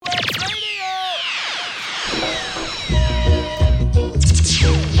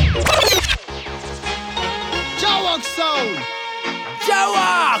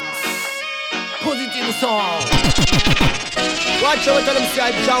team song. Watch out, tell them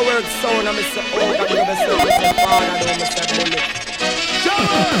say Ogaworks sound and Mr. Oga, you know Mr. Father, Mr. Bullet.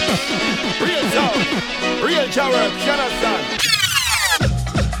 Real sound, real Ogaworks, you understand?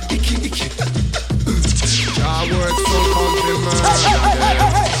 Ogaworks sound country murder.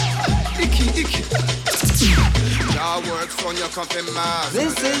 Ogaworks on your country mad.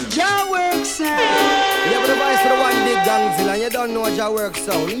 This is Ogaworks sound. You have the voice for the one big gangzilla and you don't know Ogaworks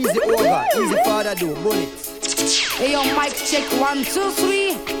sound. Easy Oga, easy Father do, Bullets. Hey yo, mic check 1, 2,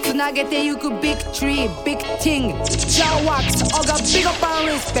 3. So now get there, you could big tree, big thing. Ogaworks, Oga, big up and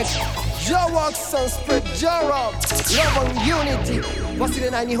respect. Ogaworks sound spread J-Rock, love and unity. What's in the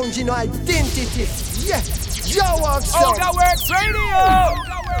Nihonji no identity? Yeah, Ogaworks sound. Ogaworks Radio!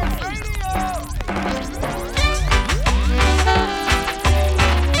 Ogaworks Radio!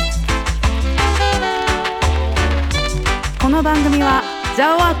 この番組はジ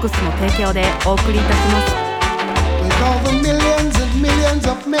ャオワークスの提供でお送りいたします。With all the millions and millions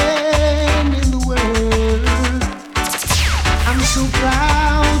of men in the world, I'm so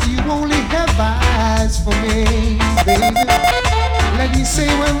proud you only have eyes for me, baby. Let me say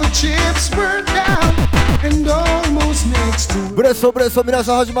when the chips were down and almost next to ブレストブレスト皆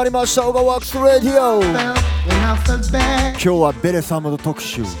さん始まりましたオガワークスラディオ。 when I felt bad. 今日はベレスハムド特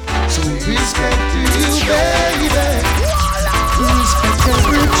集。 So respect to you, baby. Respect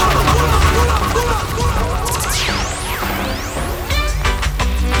every child.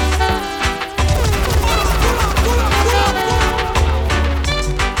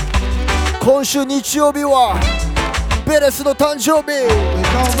 今週日曜日はベレスの誕生日。 With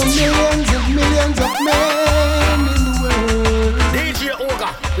all the millions and millions of men in the world, DJ Oga.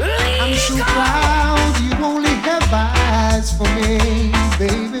 I'm so proud you only have eyes for me,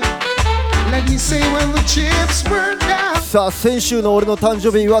 baby. Let me say when the chips were down. さあ先週の俺の誕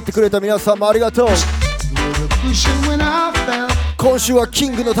生日祝ってくれた皆さんもありがとう。 You were the cushion when I fell. 今週はキ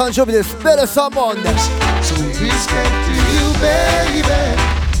ングの誕生日です。ベレスハモンド。 So respect to you, baby.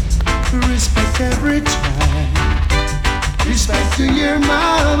 Respect every time. Respect to your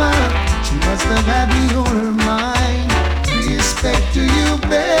mama. She must have had me on her mind. Respect to you,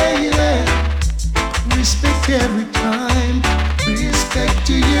 baby. Respect every time. Respect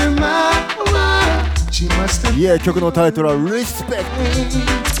to your mama. She must have. いえ曲のタイトルは Respect。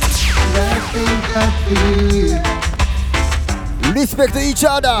 Respect each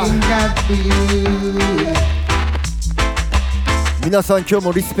other。 皆さん今日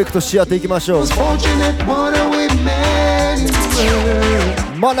もリスペクトし合っていきましょう。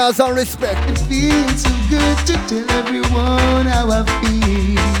 Manners and respect. It feels so good to tell everyone how I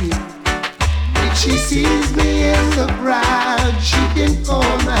feel. If she sees me in the crowd, she can call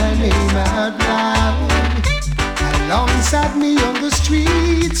my name out loud. Alongside me on the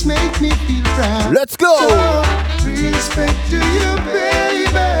streets, make me feel proud. Let's go! So, respect to you, baby.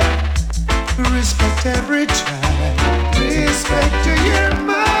 Respect every child. Respect to your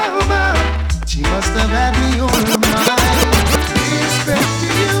mama. She must have had me on her mind. Respect to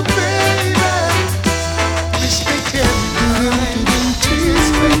you, baby. Respect everything.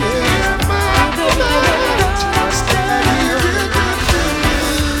 Respect to your mama. She must have had me on her mind.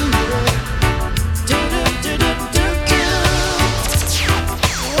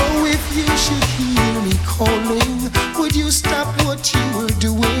 Oh, if you should hear me calling, would you stop what you were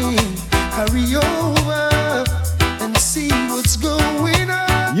doing? Hurry over and see what's going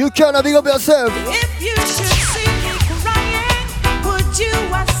on. You cannot big up yourself. If you should see me crying, would you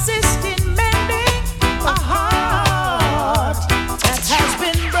assist in mending a heart that has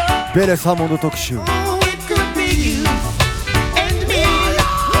been broken? ベレスハモンド特集。 Oh, it could be you and me.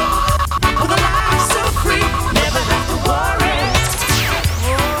 With a life so free, never have to worry.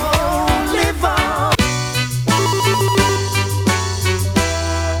 Oh, live on.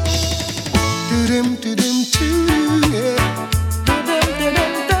 Do-dim, do-dim, do, yeah.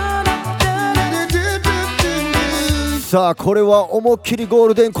 Do-do-do-do. さあこれは思いっきりゴー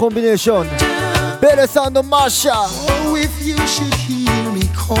ルデンコンビネーション。ベレス&マッシャー。 Oh, if you should hear me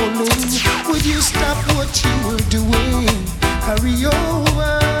calling, would you stop what you were doing? Hurry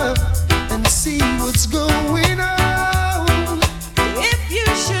over and see what's going on. If you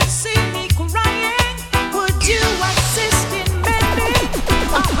should see me crying, would you assist in mending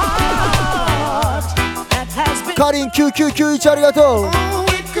a heart that has been カリン9991ありがとう。 Oh,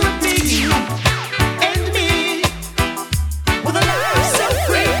 it could be you and me. with a life so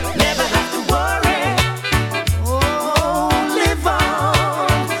free, never have to worry. Oh, live on.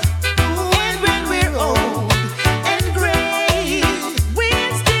 And when we're old and gray,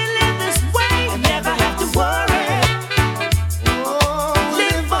 we'll still live this way and never have to worry. Oh,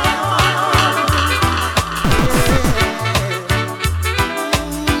 Live on.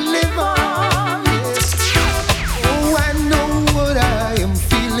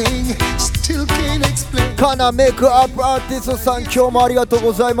 花メイクアップアーティストさん、今日もありがとう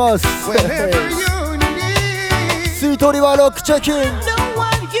ございます。 Whenever you need スイートリバーロックチェキン。 Know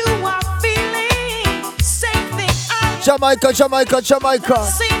what you are feeling. Same thing I ジャマイカジャマイカジャマイカ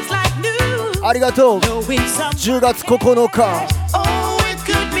seems like new. ありがとう。 Knowing some 10月9日 oh it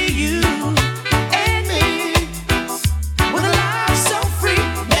could be you and me. With a life so free,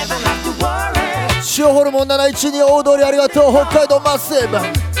 never have to worry. 塩ホルモン712大通りありがとう。北海道マッシブ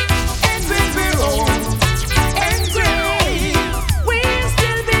And when we're old and gray, we'll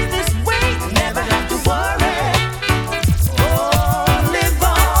still be this way, never have to worry. Oh, live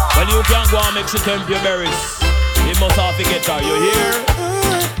on. Well, you can go and mix it temp your berries. You must have to get her, you hear?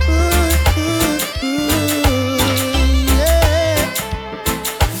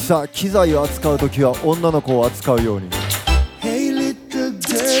 さあ機材を扱うときは女の子を扱うように。 Hey little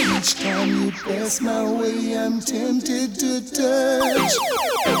girl, each time you pass my way, I'm tempted to touch.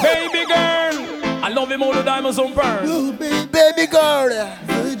 Baby girl, I love him all the diamonds on pearl. Oh baby, Baby girl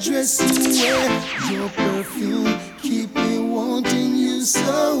the dress you wear, your perfume, keep me wanting you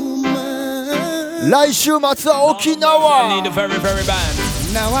so much. 来週末は沖 I need 縄 the very, very bad.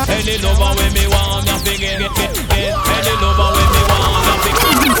 Now I Any lover with me want me forget. Any lover with me want me forget.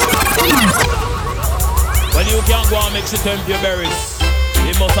 Well, you can go and mix it temp your berries.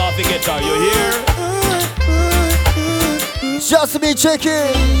 You must have to get her, you hear? ジャスミンチェキン yeah.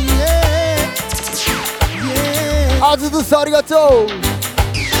 あずずさんありがとう。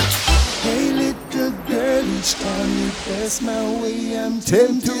 Hey little girl, each time you pass my way, I'm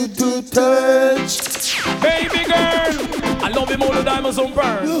tempted to touch. Baby girl, I love him all the diamonds on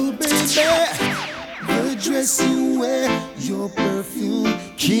pearl. Oh baby, the dress you wear, your perfume,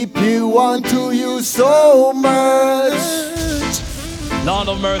 Keep you want to you so much. Lord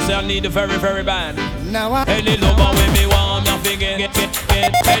of mercy, I need the very, very bad. Now I Any lover with me want me forget.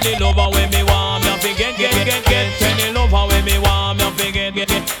 Any lover with me want me forget. Any lover with me want me forget.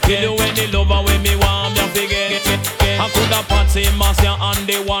 You any lover with me want me forget. I could have Patsy, Marcia and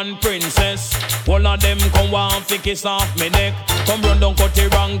the one princess. All of them come want to kiss off me neck. Come run down cut the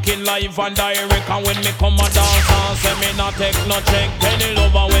ranking live and direct. And when me come a dance and say me not take no check. Any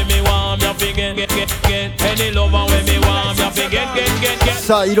lover with me want me forget. Any lover with me want me forget.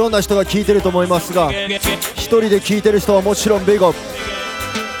 さあいろんな人が聞いてると思いますが、一人で聞いてる人はもちろんビッグアップ。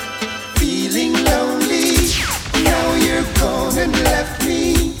 feeling lonely, now you're gone and left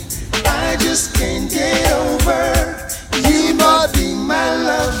me. I just can't get over you not being my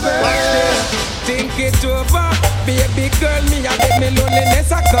lover. Think it over, baby girl, me a beg me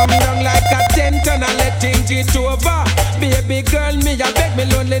loneliness I come down like a tent and I let think it over. Baby girl, me a beg me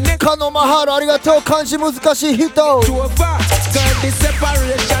loneliness カノマハルありがとう。漢字難しい人。 over. Girl, the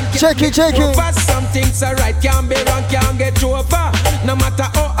separation Check it, check it. over. Some things are right, can't be wrong, can't get over. No matter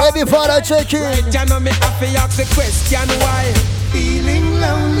how Every father check it. right, you know me have to ask the question why. Feeling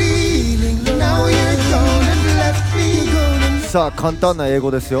lonely, now you're gone and left me. さあ簡単な英語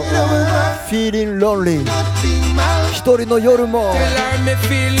ですよ。Feeling lonely。 Not being my 一人の夜も。 Tell her me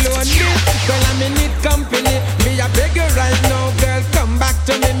feel lonely. Girl, I me need company. Me a beg you right now, girl, come back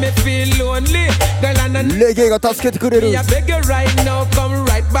to me. Me feel lonely. Girl, I noレゲエが助けてくれる。 me a beg you right now, come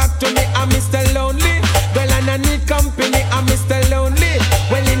right back to me. I'm Mr. Lonely. Girl, I no need company. I'm Mr. Lonely.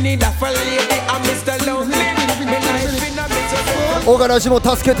 When you need a for lady, I'm Mr. Lonely. Me life in a misery. オガラジも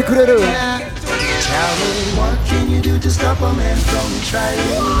助けてくれる。 Tell me, what can you do to stop a man from trying?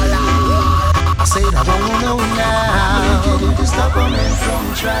 I said I wanna know now. What can you do to stop a man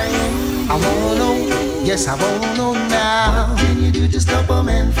from trying? I wanna know, yes I wanna know now. What can you do to stop a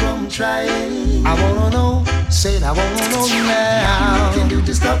man from trying? I wanna know, said I wanna know now. What can you do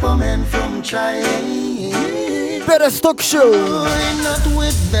to stop a man from trying? ベレス特集。 Boy, not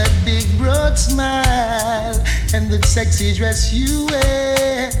with that big broad smile and that sexy dress you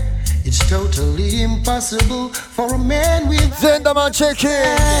wear. It's totally impossible for a man with 全玉チェキン。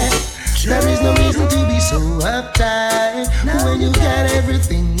 There is no reason to be so uptight when you got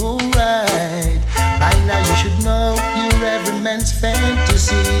everything alright. By now you should know you're every man's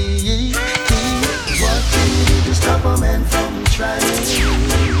fantasy. What can you do to stop a man from trying?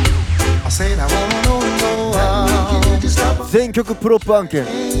 I said I wanna know. What can you do to stop a 全曲プロップ案件。 I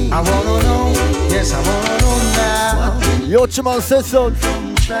wanna know. Yes, I wanna know now. ヨッチマンセッション。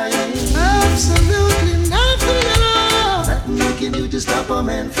 Trying absolutely nothing at all. Nothing you can do to stop a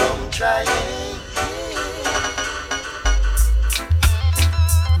man from trying.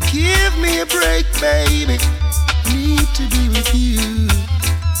 Give me a break, baby. Need to be with you.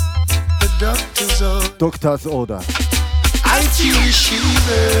 The doctor's all. ドクターズオーダー。 I feel a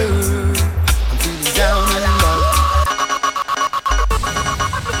shiver. I'm feeling down and out.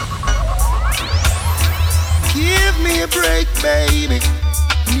 baby,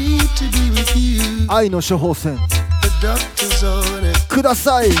 need to be with you. 愛の処方箋 The doctor's order. くだ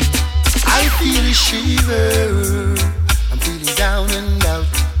さい I feel a shiver. I'm feeling down and out.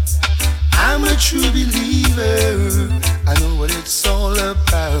 I'm a true believer. I know what it's all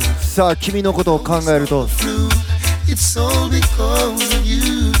about. さあ君のことを考えると It's all because of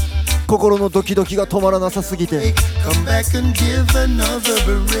you. 心のドキドキが止まらなさすぎて Come back and give another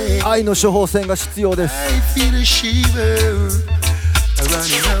break. 愛の処方箋が必要です I feel a shiver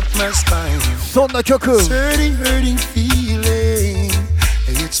running up my spine. そんな曲 Hurting feeling.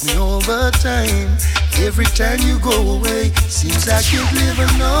 It hits me all the time. Every time you go away, seems I can't live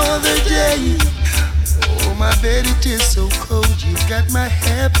another day. Oh, my bed, it is so cold. You got my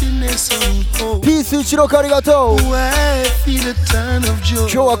happiness on hold. ピース一六ありがとう Oh, I feel a ton of joy. 今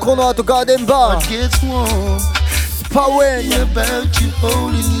日はこの後ガーデンバ Heart ー gets warm. パウェン Thinking about you,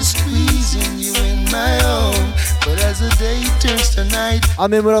 holding you, squeezing you in my arm. But as the day turns to night, ア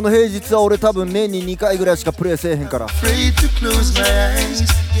メ村の平日は俺多分年に2回ぐらいしかプレイせえへんから afraid to close my eyes.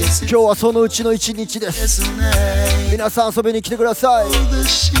 Yes, 今日はそのうちの1日です it's night. 皆さん遊びに来てください Oh, the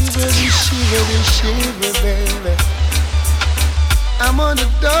shiver, the shiver, the shiver, baby. I'm on the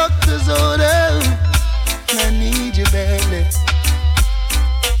doctor's order. I need you, baby.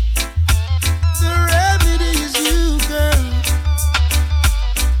 The remedy is you, girl.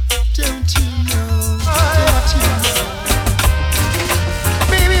 Don't you know? Don't you know?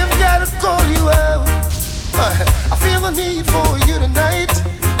 Baby, I've gotta call you out. I feel the need for you tonight.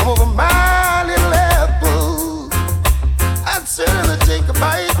 I'm over my little apple. I'd certainly take a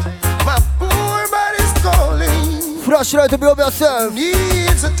bite. My poor body's calling. フラッシュライト秒秒セン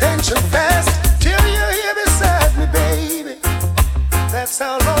Needs attention fast. Till you're here beside me, baby. That's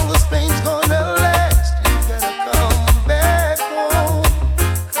how long this pain's gonna last. You gotta come back home.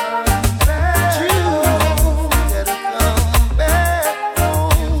 Come back home. You gotta come back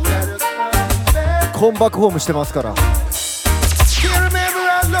home. You gotta come back. コンバックホームしてますから Can't remember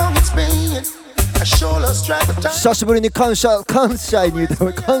how long it's been. I sure lost track of time. 久しぶりに感謝に言うて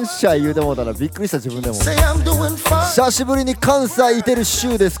も感謝言うてもうたらびっくりした自分でも Say I'm doing fine. 久しぶりに関西いてる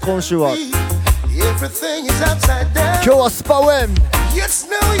週です今週は Everything is upside down. 今日はスパウェン It's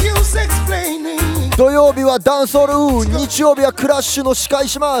no use explaining. 土曜日はダンソール日曜日はクラッシュの司会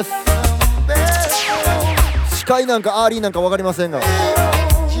します Back home. 司会なんかアーリーなんか分かりませんが You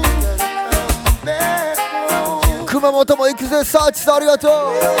gotta come back home. 熊本も行くぜサーチさんありがとう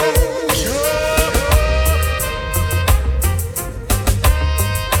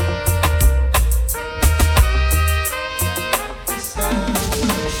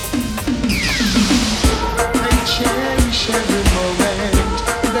Cherish every moment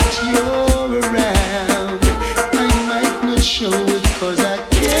that you're around. I might not show it 'cause I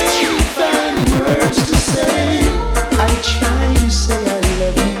can't find words to say. I try to say I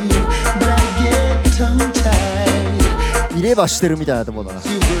love you, but I get tongue-tied. いればしてるみたいなと思うだな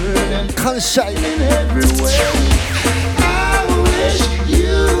You burden 感謝 in every way. I wish you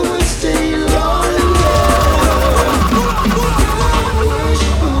would stay longer.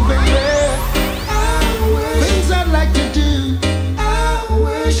 Oh, baby, things I'd like to do. I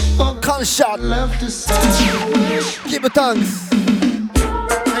wish for 感謝 love to say. Give thanks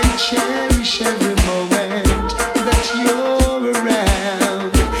I cherish every moment that you're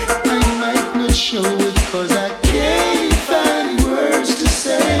around. I might not show it 'cause I can't find words to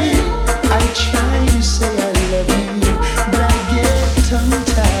say. I try to say I love you, but I get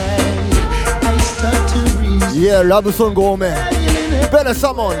tongue-tied. I start to reason. いやラブソング多めベレ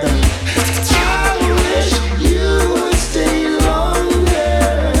サモン I wish you would stay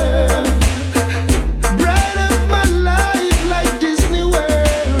longer. Bright up my life like Disney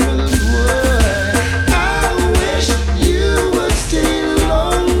World would. I wish you would stay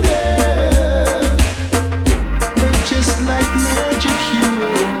longer. But just like magic you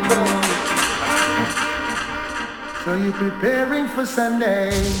will come. So you're preparing for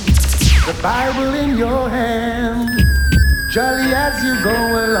Sunday, the Bible in your hand. Jolly as you go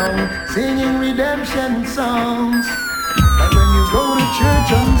along, singing redemption songs. But when you go to church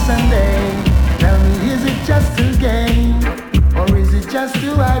on Sunday, tell me, is it just a game? Or is it just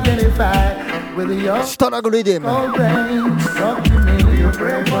to identify with your スタラグリディム old brain? Talk to me, do you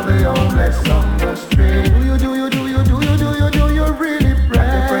pray for the homeless on the street? Do you really pray?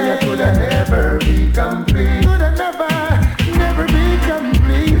 The prayer could never be complete. Could never be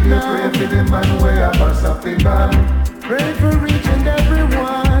complete. You pray for the man way up or something gone. Pray for each and every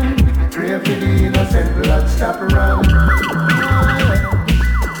one. Pray for the innocent blood stop run.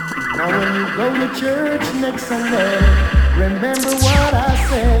 Now when you go to church next Sunday, remember what I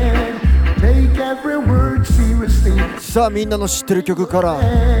said. Take every word seriously. さあみんなの知ってる曲から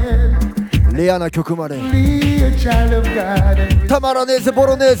レアな曲までたまらねえぜボ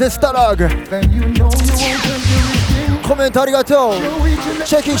ロネーゼスタラーグコメントありがとう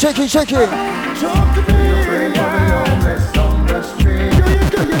チェキンチェキンチェキン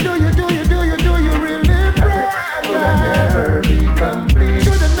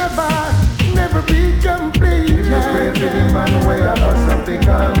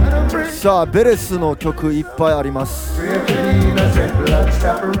さあベレスの曲いっぱいあります。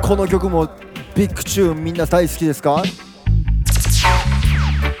この曲もビッグチューンみんな大好きですか？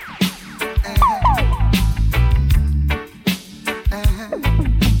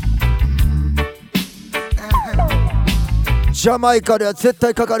ジャマイカでは絶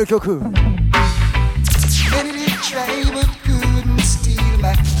対かかる曲。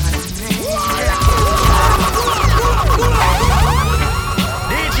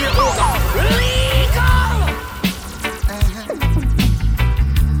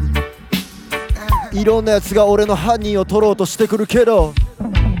いろんなやつが俺の犯人を取ろうとしてくるけど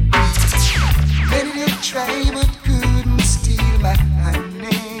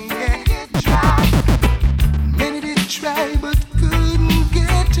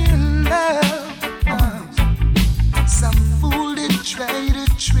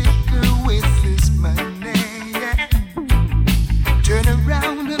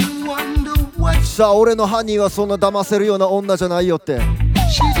さあ俺の犯人はそんな騙せるような女じゃないよって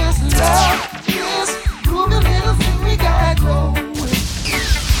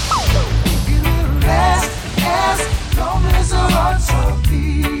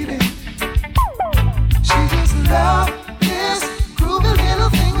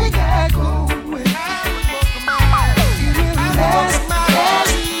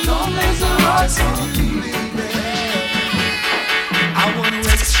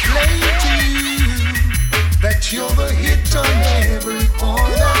You're the hit on every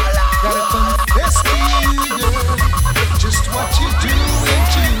corner. Gotta confess to you, girl, just what you're doing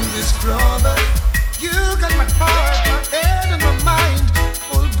to this brother. You got my heart, my head, and my mind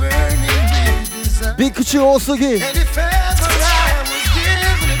all burning with desire. ビッグチュー多すぎ And if ever I was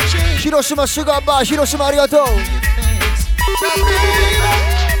given a chance, 広島シュガーバー広島ありがとう now, baby,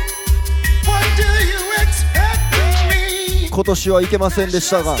 what do you expect from me? 今年はいけませんでし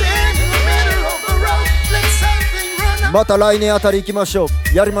たが Stand in the middle of the road, let something run up. また来年あたり行きましょ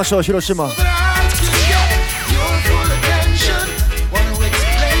うやりましょう広島 That I can get your full attention. Wanna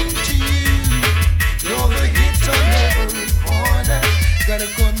explain to you, you're the hit on every corner. Gotta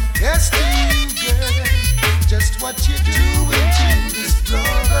confess to you, girl, just what you're doing to this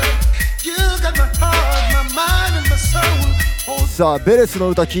brother. You got my heart, my mind, and my soul. Oh, さあベレスの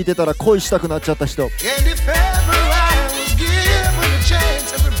歌聴いてたら恋したくなっちゃった人 and if ever I was given a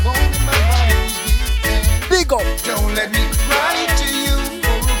chance, every bone in my body was beating. ビッグ Don't let me cry to you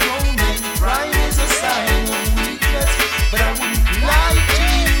for a grown man. Crying is a sign of weakness, but I wouldn't lie to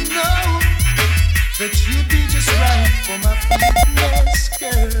you, no, that you'd be just right for my fitness,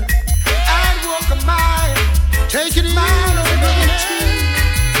 girl. I'd walk a mile, take it mile over the tree.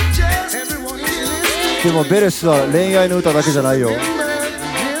 Just everyone is listening. でもベレスは恋愛の歌だけじゃないよリクエ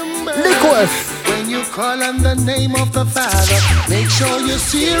ス When you call on the name of the Father, make sure you're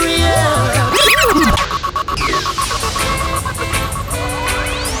serious.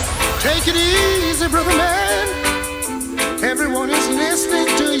 Take it easy, brother man. Everyone is listening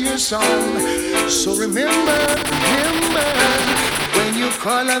to your song. So remember, when you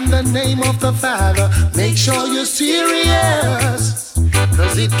call on the name of the Father, make sure you're serious.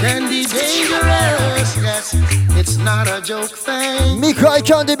 Cause it can be dangerous. Yes, it's not a joke thing. ミクアイ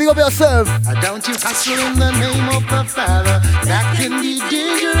キャンディビゴビアセル Don't you hustle in the name of the Father. That can be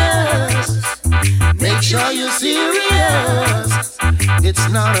dangerous. Make sure you're serious. It's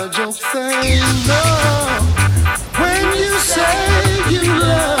not a joke thing, no. When you say you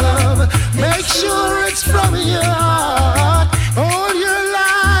love, make sure it's from your heart. All your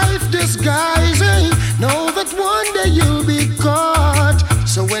life disguising, know that one day you'll be caught.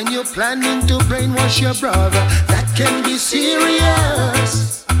 So when you're planning to brainwash your brother, that can be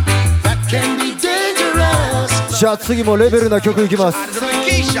serious. That can be dangerous. じゃあ次もレベルな曲いきます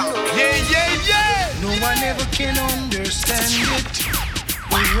No one ever can understand it.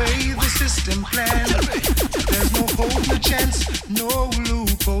 The way the system planned. There's no hope, no chance, no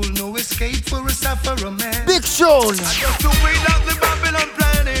loophole, no escape for a sufferer man. ビッグショーン Just the way that the Babylon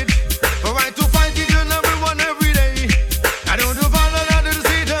planned it. For right to fight each and everyone every day. I don't follow that little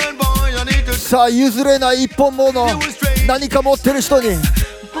Satan boy. I need to さあ譲れない一本物何か持ってる人に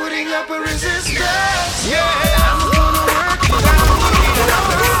Putting up a resistance. yeah. I'm gonna work it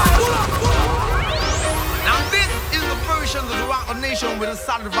out. Now this nation with a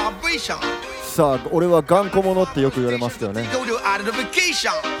solid vibration. さあ俺は頑固者ってよく言われますよね。 Go to out of the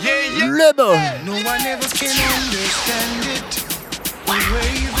vacation. Yeah, yeah. レモン No one ever can understand it. The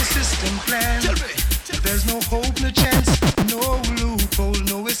way the system plans. There's no hope, no chance, no loophole,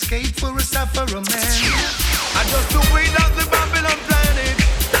 no escape for a sufferer man. I just the way that the Babylon plan it.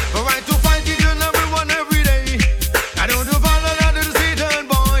 The right to fight each and everyone every day. I don't follow that to the Satan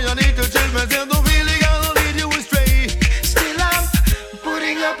boy. I need to chill myself, don't really gonna lead you astray. Still I'm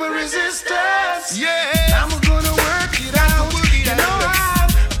putting up a resistance. Yeah, I'm gonna work it out. You know I'm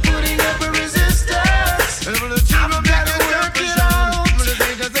putting up a resistance. and for the children that gotta work it interpretation. out. For the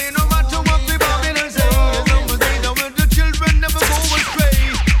things that say no matter what the Babylon say. There's no mistake that when the children never go astray.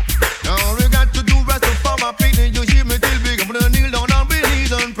 All we got to do is to follow my feet and you hear me till big. I'm gonna kneel down on my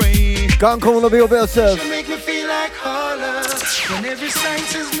knees and pray. 頑固者 Big of yourself You make me feel like holler when every sign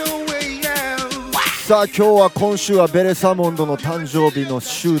says no way out. さあ今日は今週はベレス・ハモンドの誕生日の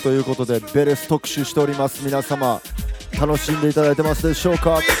週ということでベレス特集しております。皆様楽しんでいただいてますでしょう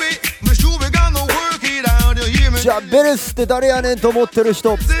か。 Baby, me sure we gonna work it out. You hear me? じゃあベレスって誰やねんと思ってる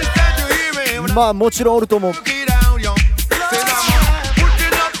人 Sister, you hear me? まあもちろんおると思う。 Work it out, yo. Say that man,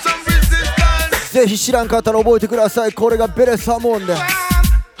 putting up some resistance. ぜひ知らんかったら覚えてください。これがベレス・ハモンド。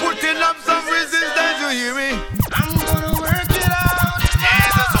 Putting up some resistance. You hear me? I'm gonna work it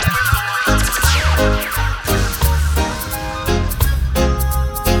out.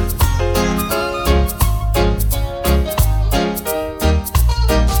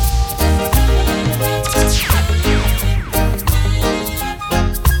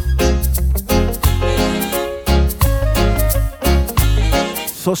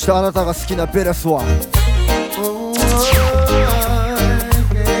 そしてあなたが好きなベレスは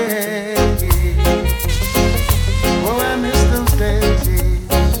Oh, I miss those days.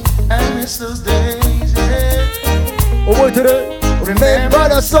 I miss those days. 覚えてる Remember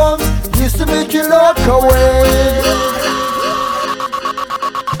the songs used to make you look away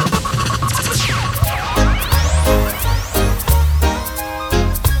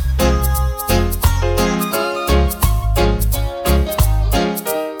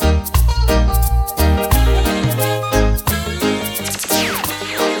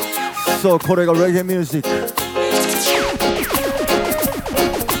そうこれがレゲエミュージック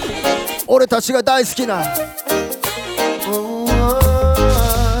俺たちが大好きな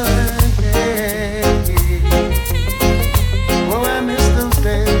Oh, I miss those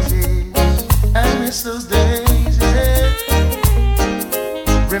days. I miss those days.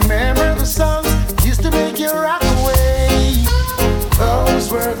 Remember the songs used to make you rock away. Those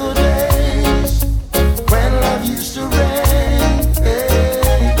were the days when love used to rain.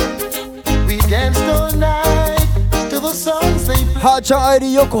 We danced all night to the songs they played. はーちゃんアイリ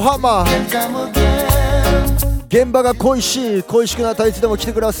ー横浜 And come again. 現場が恋しい恋しくなったらいつでも来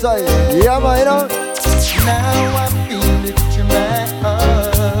てくださいいやまえな Now I feel it to my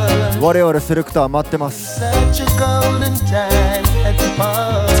heart. 我々セレクター待ってます Such a golden time at the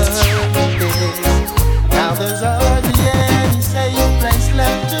party. Now there's hardly any safe place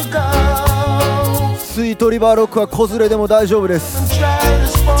left to go. スイートリバーロックは子連れでも大丈夫です Try to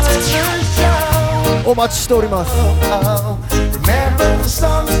spoil the show. お待ちしております Oh, remember the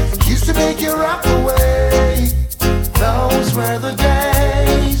songs used to make you rock away. Those were the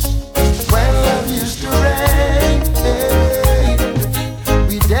days when love used to rain.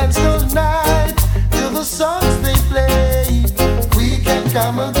 We danced all night to the songs they played. We can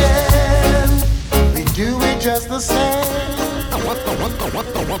come again. We do it just the same.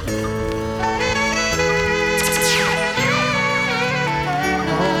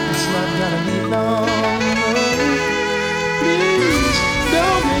 Oh, it's not gonna be long. Please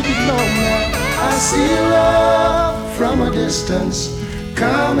don't make it long now. I see love from a distance,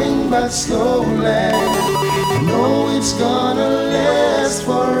 coming but slowly. I know it's gonna last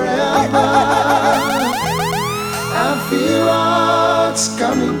forever. I feel it's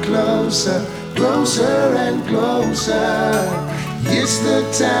coming closer, closer and closer. It's the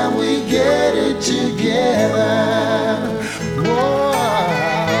time we get it together. Whoa,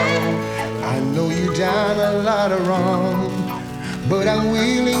 I know you done a lot of wrong, but I'm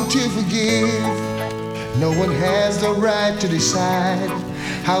willing to forgive. No one has the right to decide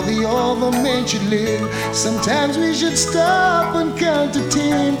how the other man should live. Sometimes we should stop and count to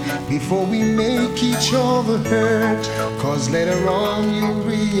 10 before we make each other hurt. Cause later on you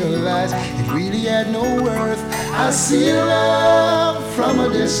realize it really had no worth. I see love from a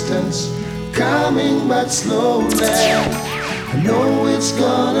distance, coming but slowly. I know it's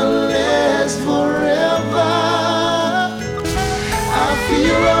gonna last forever. I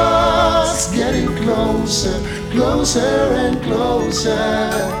feel us getting closer, closer and closer.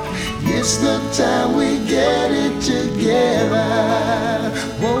 It's the time we get it together.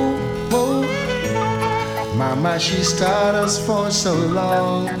 Whoa, whoa. Mama, she started us for so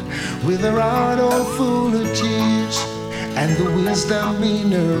long, with her heart all full of tears, and the wisdom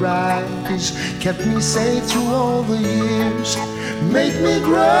in her eyes kept me safe through all the years. Make me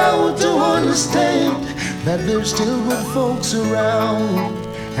grow to understand that there's still good folks around,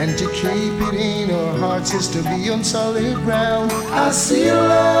 and to keep it in our hearts is to be on solid ground. I see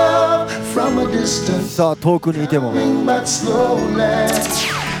love from a distance, さあ遠くにいても but slowly.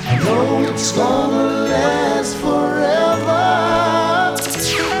 I know it's gonna last forever.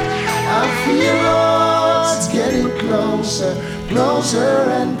 I feel it's getting closer, closer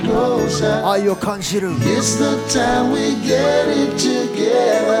and closer. 愛を感じる It's the time we get it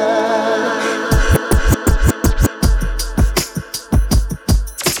together.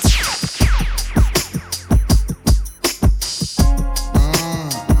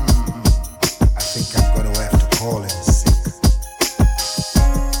 I think I'm gonna have to call in sick.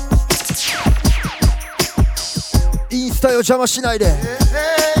 インスタよ邪魔しないで Hey,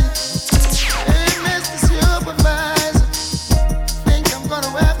 Mr. Supervisor, think I'm gonna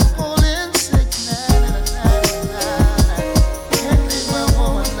have to call in sick. Can't leave my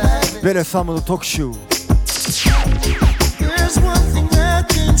woman like this. ベレサムの特集 There's one thing I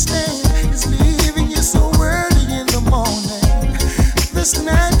can't stand, is leaving you so early in the morning. This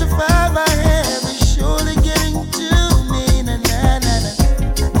 9 to 5 I have is surely getting to me. Na, na, na, na.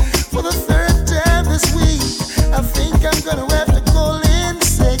 For the third time this week, I think I'm gonna have to call in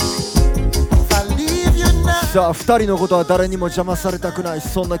sick. If I leave you now, さあ2人のことは誰にも邪魔されたくない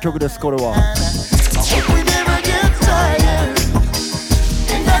そんな曲ですこれは I hope we never get tired,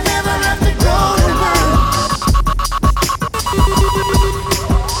 and I never have to go to work.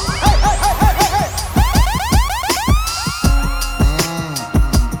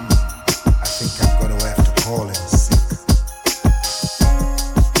 I think I'm gonna have to call in sick.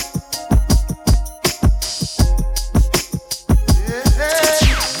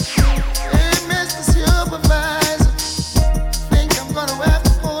 Hey, Mr. Supervisor, think I'm gonna have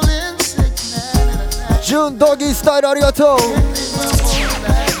to call in sick now. ジュンドギースタイルありがとう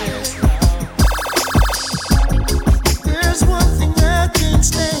There's one thing I can't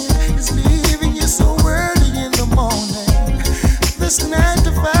stand, is leaving you so early in the morning. This 9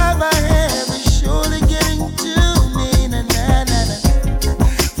 to 5 I have is surely getting to me. Na, na, na, na.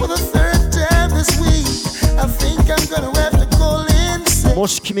 For the third time this week, I think I'm gonna have to call in sick. も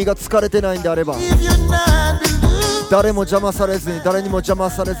し君が疲れてないんであれば If you're not delusional, 誰も邪魔されずに誰にも邪魔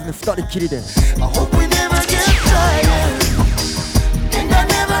されずに2人きりで I hope we never get tired, and I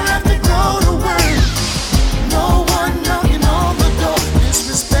never have to go to work. No one knocking on the door,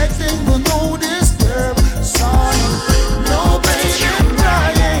 disrespecting the no disturb song. No baby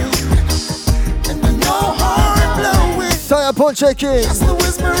crying, and the no horn blowing. さあやポンチェキン Just the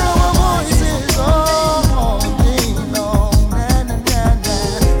whisper of our voices all day long. Na, na, na,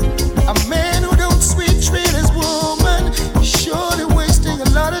 na. A man who don't sweet treat his woman is surely wasting a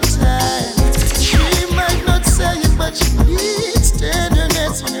lot of time. She might not say it, but she needs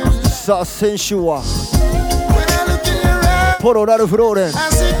tenderness in her. さあ先週は When I look in your eyes, ポロラルフローレン I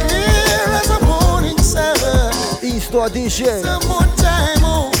see clear as a morning sun. インストア DJ Some more time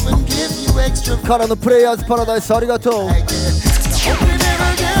off and give you extra からのプレイヤーズパラダイスありがとう I hope you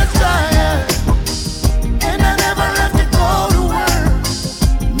never get tired, and I never have to go to work.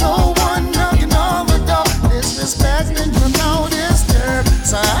 No one knocking on the door, disrespecting the no disturb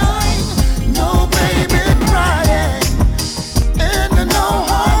sign. No baby crying, and the no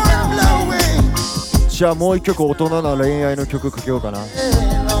horn blowing. じゃあもう一曲大人な恋愛の曲かけようかな Long,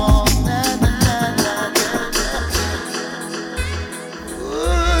 na, na, na, na, na, na.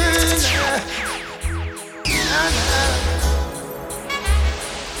 Ooh, na, na, na.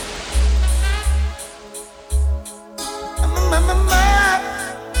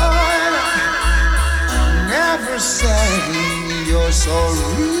 Never say you're sorry.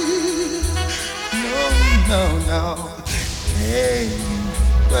 No, no, no. Hey,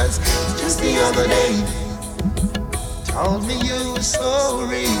 was just the other day. Told me you were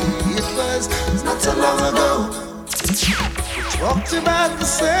sorry. It was not so long ago. We talked about the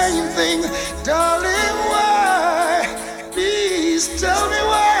same thing, darling. Why? Please tell me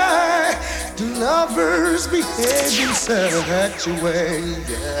why do lovers behave in such a way?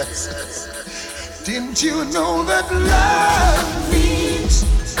 Yes. Didn't you know that love means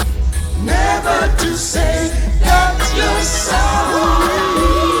never to say that you're sorry?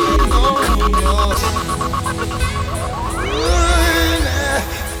 Oh, no. Ooh,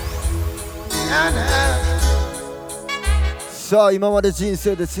 nah, nah, nah. さあ今まで人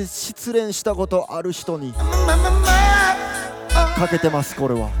生で失恋したことある人にかけてます。こ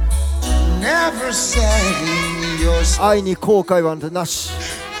れは Never say you're 愛に後悔はなし、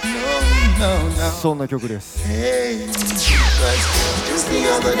 no, no, no. そんな曲です。 Hey, just the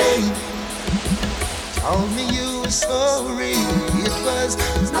other day, told me you were sorry. It was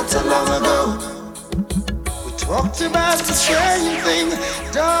not so long ago. We talked about the same thing,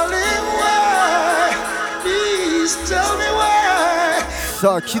 darling. Why? Please tell me why.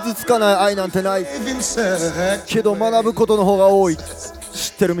 さあ傷つかない愛なんてない I've been sad. けど学ぶことの方が多い。知っ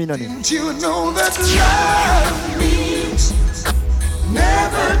てるみんなに Didn't you know that love means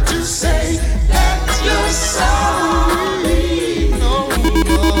never to say that you're sorry? No, no,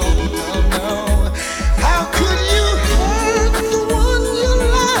 no, no. How could you hurt the one you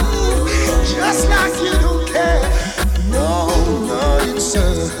love just like you don't care? No, not in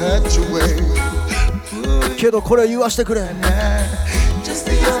such a way. けどこれ言わしてくれ。 Just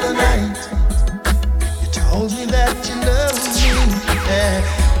the other night, you told me that you loved me. Yeah,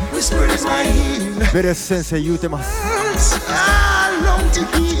 whispered in my ear. ベレス先生言うてます。 I long to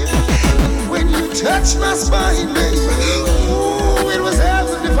hear when you touch my spine, baby. Ooh, it was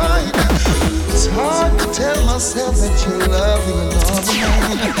heaven divine. It's hard to tell myself that you're loving another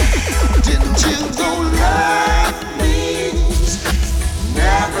man. Didn't you know love means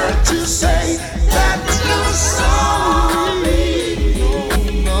never to say that you're sorry?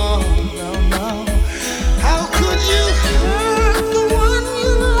 No, no, no, no. How could you hurt the one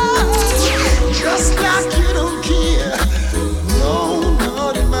you love just like you don't care? No,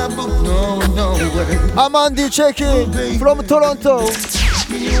 not in my book, no, no way. Hammond checking from Toronto. Touch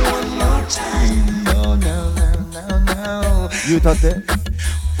me one more time. No, no, no, no, no. 言うたって。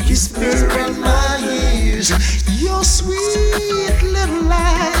 Whisper in my ears your sweet little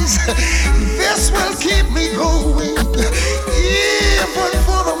lies. This will keep me going, even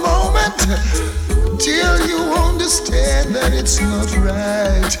for the moment, till you understand that it's not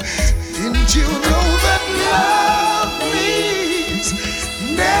right. Didn't you know that love means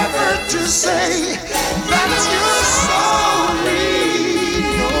never to say that you're sorry?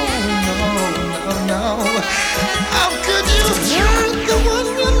 No, no, no, no. How could you hurt the one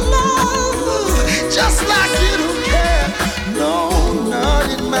you love just like you don't care? No, not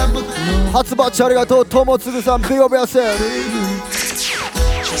in my book, no. 初バッチありがとう。ともつぐさん、ビオベアセル。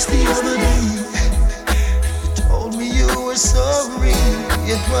 Just the other day, you told me you were sorry.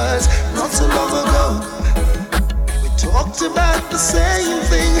 It was not so long ago. We talked about the same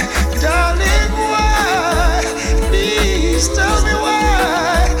thing, darling. Why? Please tell me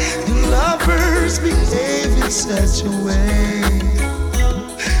why do lovers behave in such a way?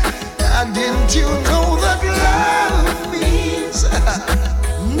 And didn't you know that love means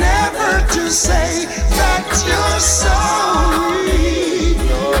never to say that you're sorry?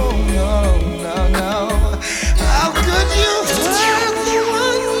 No, no, no, no. How could you hurt the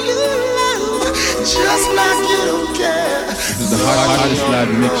one you love just like you don't care? This is the hottest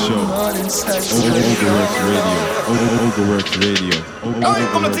live mix show. Not in such a Ogaworks Radio. Ogaworks Radio.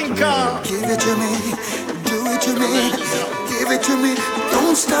 Ogaworks Radio. Give it to me, do it to me, give it to me.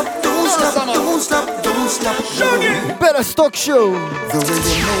 Don't stop, don't stop, don't stop, don't stop. Beres Talk Show. The way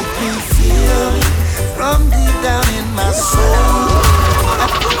you make me feel from deep down in my soul.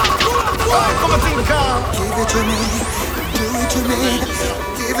 Give it to me, do it to me,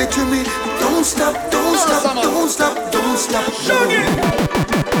 give it to me. Don't stop, don't stop, don't stop, don't stop.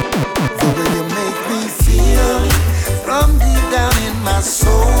 The way you make me feel from deep down in my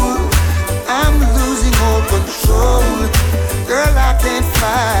soul. I'm losing all control. Girl, I can't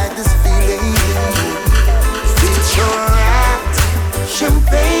fight this feeling. Feels so right.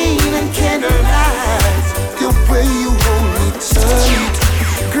 Champagne and candlelight. The way you hold me tight.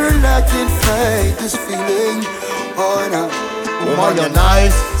 Girl, I can't fight this feeling. Oh, no. Woman, you're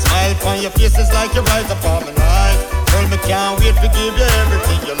nice. Smile on your face is like you're right upon my night. Girl, me can't wait to give you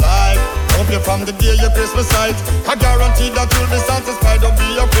everything you like. Hope you from the day your Christmas sight. I guarantee that you'll be satisfied. Don't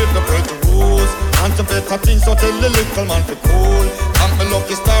be afraid to break the rules. And to better things, so tell the little man to cool. I'm a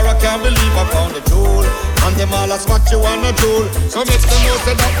lucky star, I can't believe I found a jewel. And them all ask what you wanna do. So make them know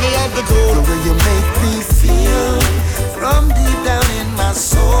say that me have the tool. The way you make me feel from deep down in my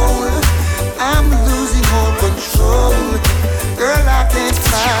soul. I'm losing all control. Girl, I can't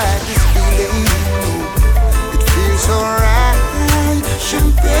fight this feeling. It feels alright.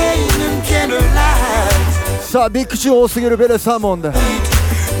 Champagne and candlelight. さあビッグチューン多すぎるベレスハモンド。 Girl,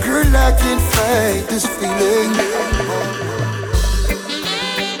 I can't fight this feeling.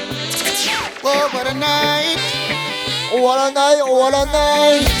 Oh, what a night. 終わらない終わら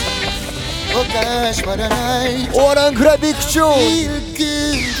ない。Oh gosh, what a night. 終わらんくらいビッグチューン Feel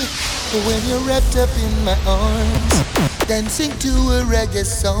good when you're wrapped up in my arms, dancing to a reggae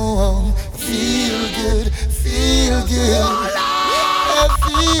song. Feel good, feel good. I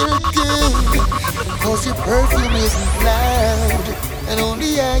feel good, cause your perfume isn't loud, and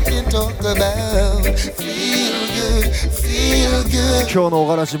only I can talk about. Feel good, feel good. 今日のお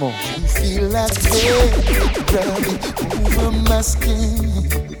話も You feel like they're rubbing over my skin,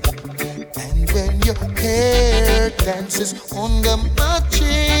 and when your hair dances under my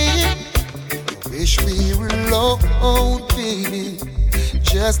chin, I wish we were alone, baby,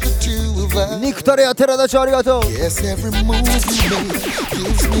 just the two of us. 肉タレや寺田ちゃんありがとう Yes, every move you make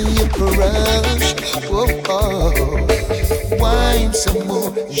gives me a rush. Whoa, oh. Wine some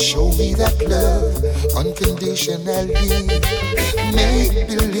more, show me that love unconditionally. Make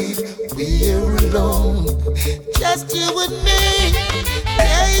believe we're alone, just you and me.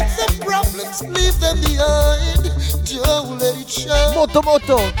 Hate the problems, leave them behind. Don't let it show. もっともっ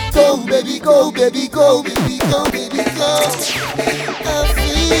と Go, baby, go, baby, go, baby, go, baby, go. I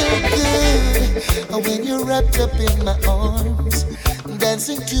feel good when you're wrapped up in my arms,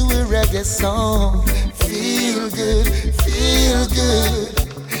 dancing to a reggae song. Feel good, feel good.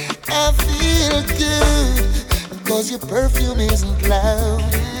 I feel good, cause your perfume isn't loud,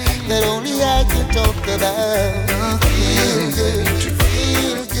 that only I can talk about. Feel good,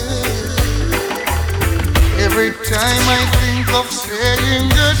 feel good. Every time I think of saying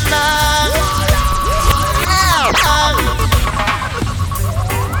goodbye,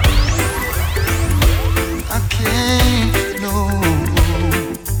 I can't, no,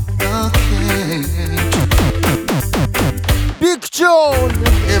 I can't. Big John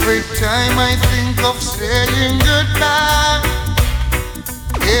Every time I think of saying goodbye,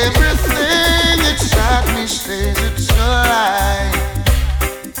 everything inside me says it's a lie.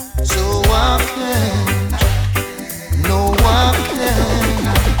 So I can't, no I can't,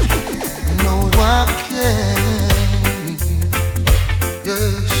 no I can't.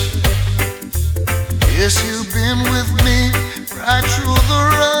 Yes, yes, you've been with me right through the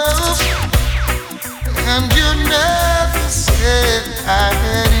rough, and you never said I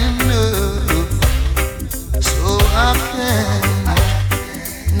had enough. So I can't,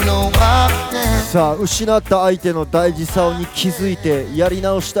 no I can't. さあ失った相手の大事さに気づいてやり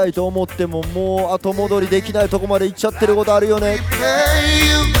直したいと思ってももう後戻りできないとこまで行っちゃってることあるよね Pay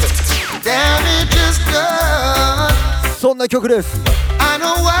you, damage is done. そんな曲です I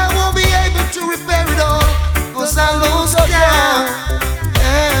know I won't be able to repair it all, cause I lost count.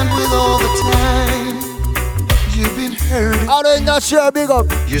 And with all the time you've been hurting, あれナチュラルビッグアッ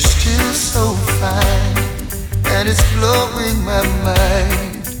プ you're still so fine, and it's blowing my mind.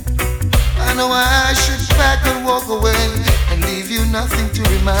 I know I should back and walk away and leave you nothing to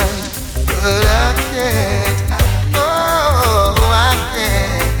remind, but I can't, no I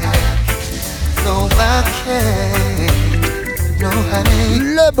can't, no I can't, no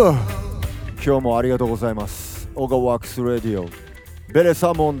honey. レブ今日もありがとうございますオガワークスレディオベレ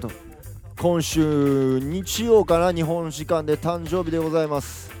サモンド今週日曜かな日本時間で誕生日でございま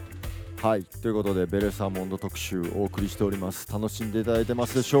すはいということでベレサモンド特集お送りしております楽しんでいただいてま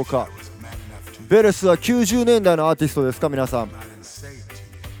すでしょうかベレスは90年代のアーティストですか皆さん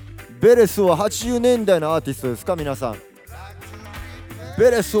ベレスは80年代のアーティストですか皆さんベ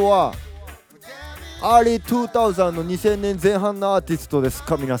レスはアーリー2000の2000年前半のアーティストです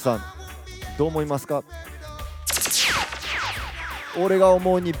か皆さんどう思いますか俺が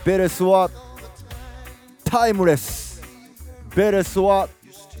思うにベレスはタイムレスベレスは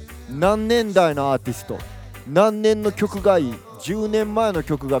何年代のアーティスト何年の曲がいい10年前の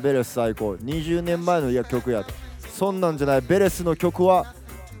曲がベレス最高20年前の曲やとそんなんじゃないベレスの曲は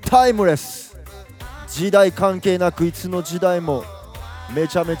タイムレス時代関係なくいつの時代もめ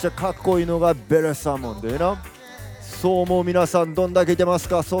ちゃめちゃかっこいいのがベレスサモンでなそう思う皆さんどんだけいてます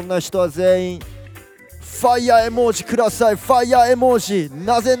かそんな人は全員ファイヤー絵文字くださいファイヤー絵文字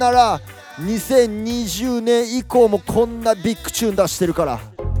なぜなら2020年以降もこんなビッグチューン出してるから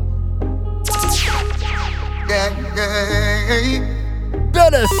ベ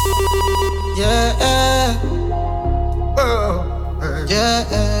レス Yeah,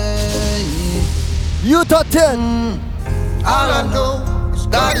 yeah,ユタ10 all I know is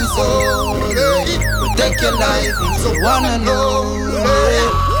God is holy. Protect your life, it's the one and only.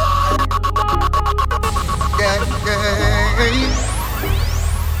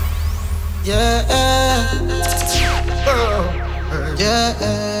 Yeah, yeah,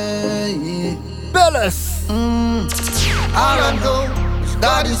 yeah. ベレス All I know is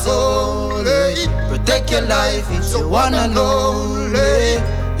God is holy. Protect your life, it's the one and only.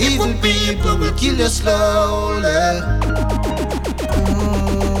 Evil people will kill you slowly.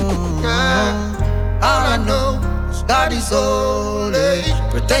 All I know is God is holy.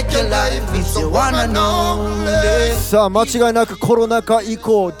 Protect your life, it's your one and only. さあ間違いなくコロナ禍以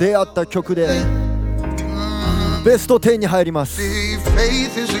降出会った曲でベスト10に入ります。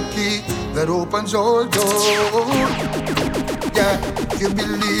 Faith is a key that opens all doors. Yeah, you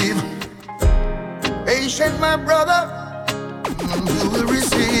believe. Patient, my brother, you will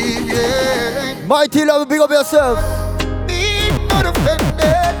receive. Yeah. Mighty Love, big up yourself. Be not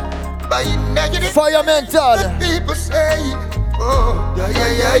offended by negative Fire mental. that people say. Oh, yeah,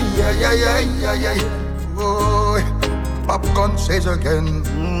 yeah, yeah, yeah, yeah, yeah, yeah, yeah. Oh, popcorn says again.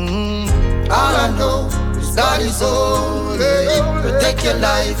 All I know is God is holy. Protect your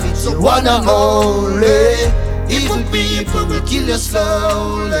life, it's your one and only. Evil people will kill you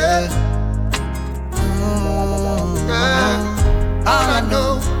slowly. All I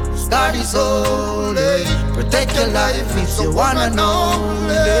know is God is holy. Protect your life, it's your one and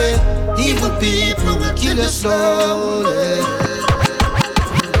only. Evil people will kill you slowly.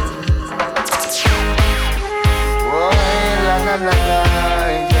 Whoa, la la la la,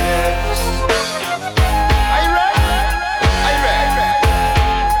 yes. I read.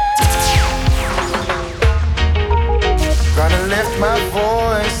 Gonna lift my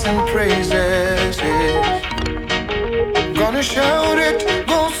voice in praises, yeah. Gonna shout it,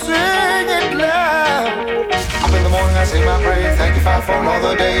 gonna sing it loud. Up in the morning I say my prayer, thank you Father for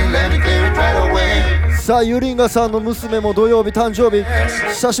another day, let me clear it right away. さあユリンガさんの娘も土曜日誕生日。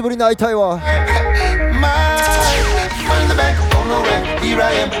久しぶりに会いたいわ。 My money in the bank, oh no rent, here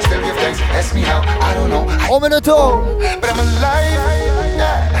I am, still give thanks, ask me how, I don't know. おめでとう。 But I'm alive,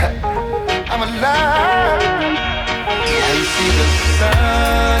 yeah, I'm alive. I see the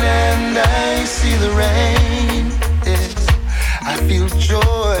sun and I see the rain. Yes, I feel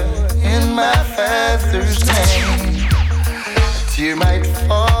joy in my Father's name. A tear might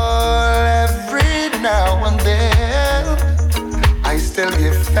fall every now and then. I still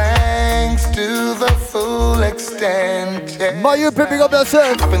give thanks to the full extent. Yes. My you big up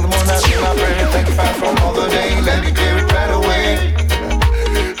yourself. Up in the morning I say my prayer, thank you Father for another day, let me clear it right away.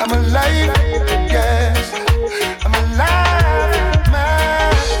 I'm alive, yes, I'm alive,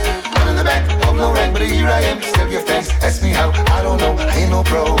 man. One in the back, of no rank, but here I am, still give thanks. Ask me how, I don't know, I ain't no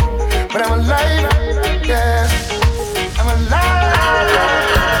pro, but I'm alive, yes, I'm alive.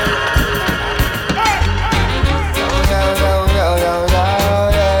 Yeah.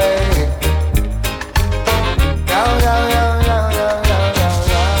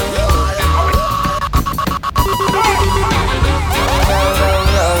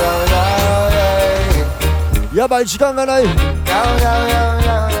 やばい時間がない。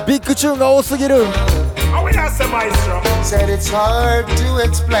ビッグチューンが多すぎる。 Said it's hard to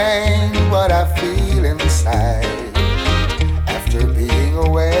explain what I feel inside after being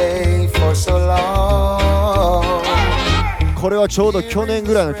away for so long. これはちょうど去年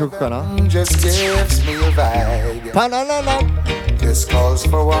ぐらいの曲かな。 Just gives me a vibe. パナナナ。 This calls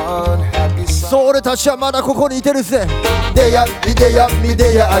for one happy song. そう俺たちはまだここにいてるぜ。でやみでやみ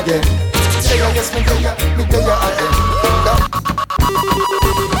でやあげ。 Yes, me tell ya again. No.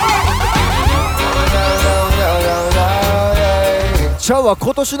 ちゃうわ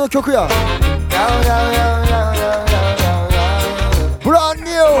今年の曲や。 Brand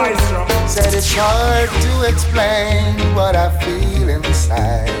new. Said it's hard to explain what I feel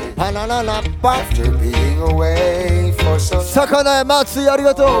inside パナナナパ。 after being away for so long. 魚屋松井あり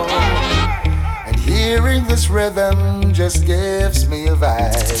がとう。 And hearing this rhythm just gives me a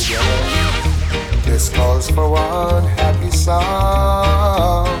vibe. Yeah. This calls for one happy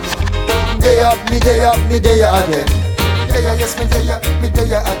song. Day up, me day up, me day again. Yeah, yes, me day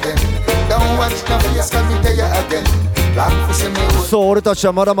again. Don't watch no face, cause me day again. Long for see me. そう俺たち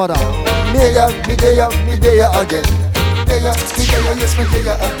はまだまだ。 Me day, me day, me day again. Day, yes, me day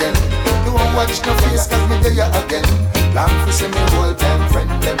again. Don't watch no face, cause me day again. Long for see me old time friend.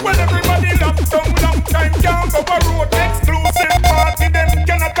 Well, everybody locked down, long time can't go a road. Exclusive party, them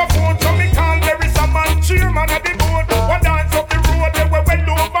cannot afford. So me call Beres a man, chairman of the board. One dance up the road, they were well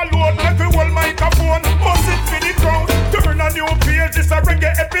overload. Every whole microphone, bust it for the crowd. Turn a new page, it's a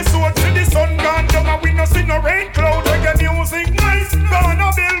reggae episode. See the sun gone down and we no see no rain cloud. Reggae music nice, gone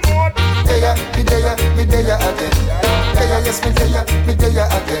a billboard. Me day again. Yes, me day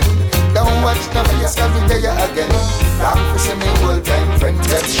again. Don't watch no face, cause me day again. Long for see me old time friend. Me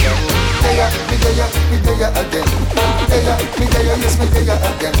day again. Yes, me day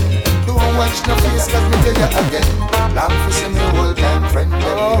again. Don't watch no face, cause me day again. Long for see me old time friend.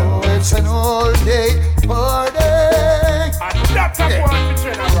 Oh, it's an all day party. And that's a one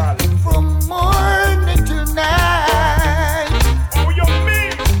between a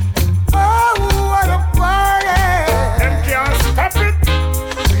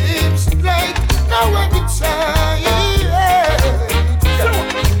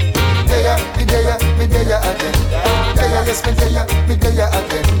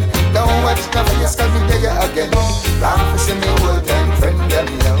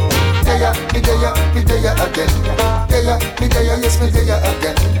me there again. There, me there, yes, me there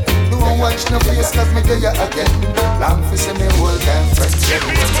again. Don't watch no face, cause me there again. Long for see me whole damn friends.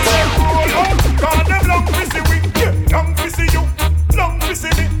 Call them long for see we, long for see you, long for see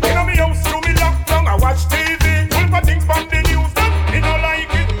me. You know me house to me locked down, I watch TV. All my things from the news, me no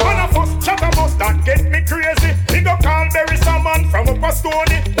like it. When I first chat about that get me crazy. He go call Beres Hammond from up a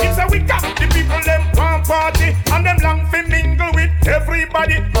Stony. He say we got the people them one party, and them long for mingle with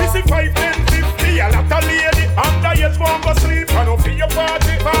everybody. This is 5, 10, 50, a lot of lady. And the age won't go sleep, I don't feel your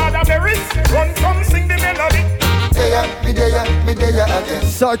party. Father Beres, run come sing the melody.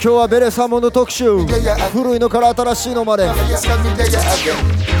さあ今日はベレスハモンド特集、古いのから新しいのまで。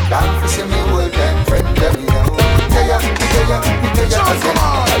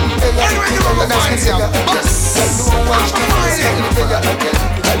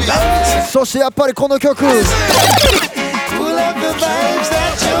そしてやっぱりこの曲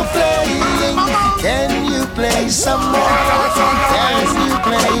Can you play some more? Can you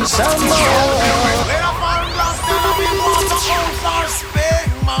play some more?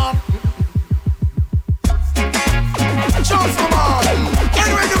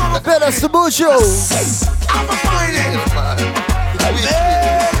 Beres mucho. I'm a fighting.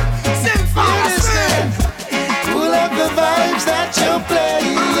 Pull up the vibes that you're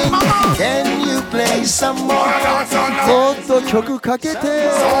playing. Can you play some more? もっと曲かけ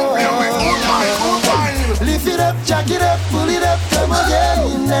て。Lift it up, jack it up, pull it up, come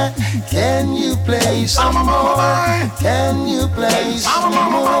again. Can you play some more? Can you play some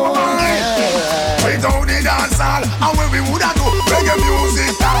more? Without the dance hall, and when we woulda do reggae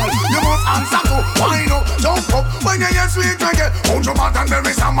music hall, you must answer to wind up, jump up. When you hear sweet reggae, hold your mouth and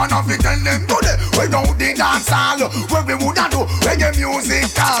bury some man off it, tell them today. Without the dance hall, when we woulda do reggae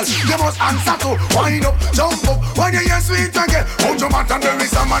music hall, you must answer to wind up, jump up. When you hear sweet reggae, hold your mouth and bury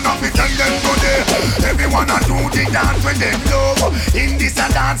some man off it, tell them today. Everyone a do the dance when them love. In this a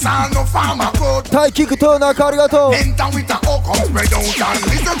dance hall, no farmer code. タイキックと中ありがとう。 Enter with a hook and spread out and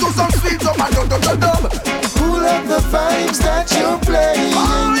listen to some sweet up and dub. Pull up the vibes that you're playing.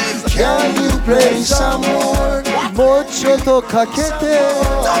 Can you play some more? もうちょっとかけて。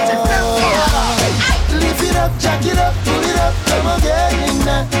Lift it up, jack it up, pull it up, come again.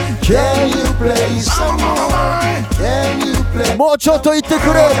 Can you play some more? Can you play? もうちょっと言って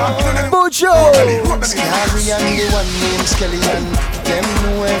くれ。もうちょい。Scary and the one named Skelly and them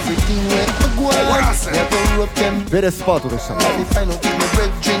know everything with the guan. Never rope them. ベレスパートでしたね。 If I don't keep my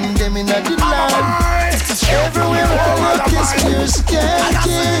brethren, them in the land. Everywhere I look is pure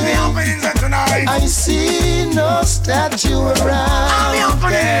skanking. I see no statue around.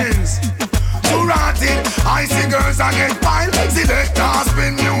 I see girls and get wild. See the cars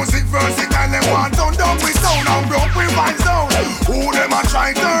spin music versatile. Them want to dump with sound and broke with vibes down. Who them a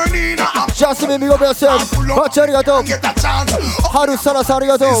try turn in a up? ジャスミンビゴベアセン。バッチありがとう。ハルサラさんあり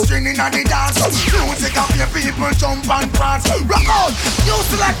がとう。Stringing on the dance. Music of your people jump and prance. Rock out, you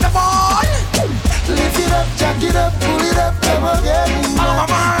select the ball. Lift it up, jack it up, pull it up, come again.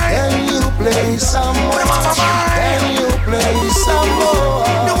 Can you play some more? Can you play some more?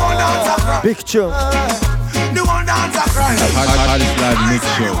 Big tune. Hottest live mix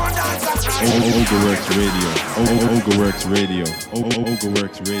show. Ogaworks Radio. Ogaworks Radio.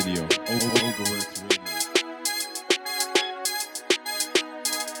 Ogaworks Radio. Ogaworks Radio.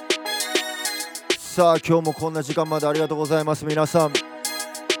 さあ今日もこんな時間までありがとうございます皆さん。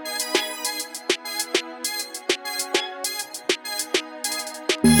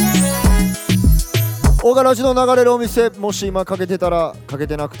オガラジの流れるお店、もし今かけてたらかけ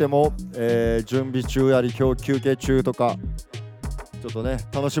てなくても、準備中やり今日休憩中とかちょっとね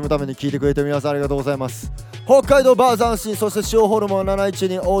楽しむために聞いてくれて皆さんありがとうございます。北海道バー斬新、そして塩ホルモン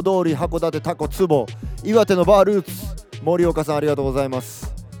712、大通り函館タコツボ、岩手のバールーツ、森岡さんありがとうございま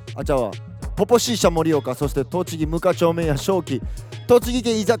す。あちゃはポポシーシャ盛岡、そして栃木無課町麺屋正気、栃木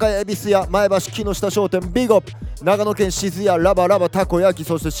県居酒屋恵比寿屋、前橋木下商店ビッグアップ、長野県静屋ラバラバたこ焼き、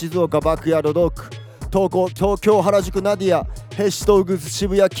そして静岡バックヤードドッグ、東京原宿ナディア、ヘシトウグズ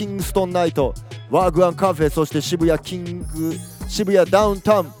渋谷キングストンナイト、ワーグワンカフェ、そして渋谷ダウン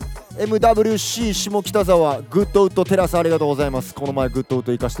タウン、 MWC 下北沢、グッドウッドテラスありがとうございます。この前グッドウッ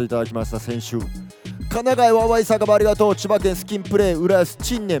ド行かせていただきました。先週神奈川ワワイ酒場ありがとう。千葉県スキンプレイ浦安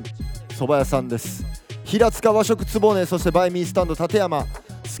陳年蕎麦屋さんです。平塚和食つぼね、そしてバイミースタンド立山、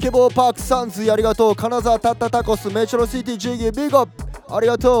スケボーパークサンズありがとう。金沢タッタタコス、メトロシティジギービッグアップあり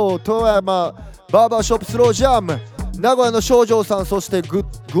がとう。富山バーバーショップスロージャム、名古屋の少女さん、そしてグ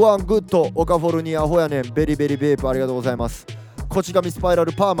ワングッド、オカフォルニアホヤネン、ベリベリベープありがとうございます。こちがみスパイラ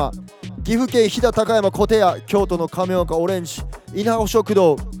ルパーマ、岐阜県飛騨高山小手屋、京都の亀岡オレンジ、稲穂食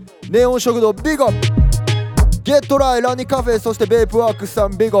堂、ネオン食堂ビッグアップ、ゲットライラニカフェ、そしてベープワークスさ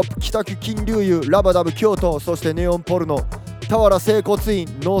んビッグアップ、北区金龍湯ラバダブ京都、そしてネオンポルノ俵整骨院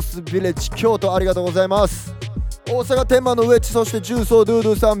ノースビレッジ京都、ありがとうございます。大阪天満のウェッジ、そして重曹ドゥー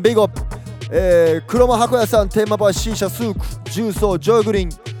ドゥさんビッグアップ、黒間箱屋さん天満橋 C 社スーク重曹ジョイグリン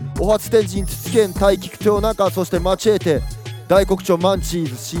お初天神筒県大菊町中、そしてマチエーテ大黒町マンチー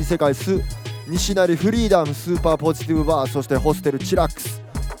ズ新世界ス西成フリーダムスーパーポジティブバー、そしてホステルチラックス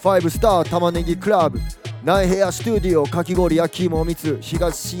5スター玉ねぎクラブナイヘアスタジオかき氷焼き芋おみつ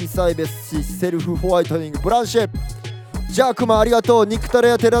東心斎別市セルフホワイトニングブランシェジャークマンありがとう、肉タレ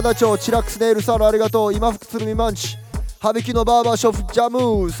や寺田町チラックスネイルサロンありがとう、今福鶴見マンチ羽引きのバーバーショップジャム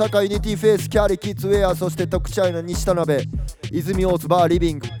ー坂ユニティフェイスキャリキッズウェア、そして特茶屋の西田鍋泉大津バーリ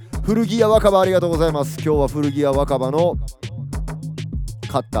ビング古着屋若葉ありがとうございます。今日は古着屋若葉の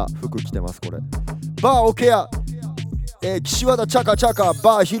買った服着てます。これバーオケア、岸和田チャカチャカ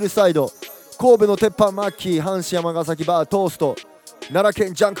バーヒルサイド神戸の鉄板マッキー阪神山崎バートースト奈良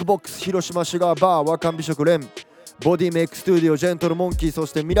県ジャンクボックス広島シュガーバー若美食連ボディメイクスタジオジェントルモンキー、そ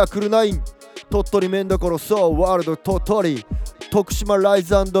してミラクル9鳥取めんどころそうワールド鳥取徳島ライ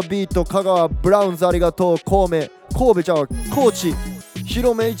ズ&ビート香川ブラウンズありがとう、神戸ちゃう高知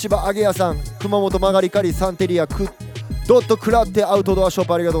広め市場揚げ屋さん熊本曲がりかりサンテリアドットクラッテアウトドアショッ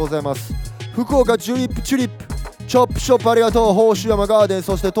プありがとうございます。福岡チュリップチョップショップありがとう、宝州山ガーデン、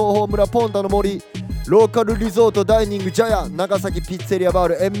そして東峰村ポンタの森ローカルリゾートダイニングジャヤ長崎ピッツェリアバー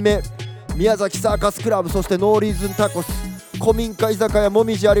ル延命宮崎サーカスクラブ、そしてノーリーズンタコス古民家居酒屋も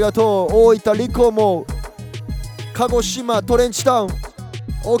みじありがとう、大分リコモ鹿児島トレンチタウン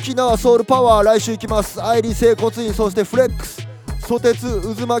沖縄ソウルパワー来週行きます。アイリー整骨院、そしてフレックスソテ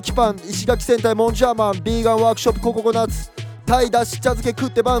ツ渦巻きパン石垣戦隊モンジャーマンビーガンワークショップココナッツタイだし茶漬け食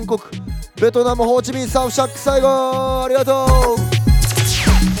ってバンコクベトナムホーチミンサウシャック最後ありがとう。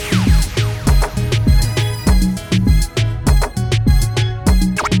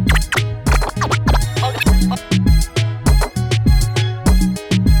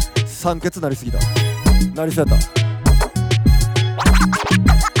酸欠なりすぎたなりそうやった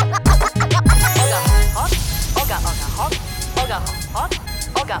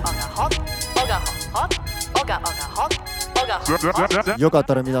よかっ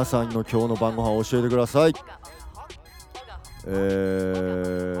たら皆さんの今日の晩ご飯教えてください。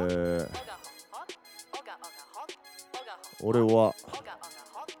俺は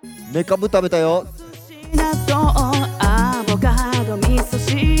メカブ食べたよ。アボカド味噌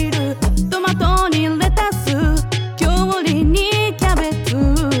汁トマトにレタスきゅうりにキャベ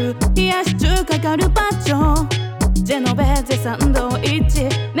ツ冷やし中華カルパッチョジェノベーゼサンドイッチ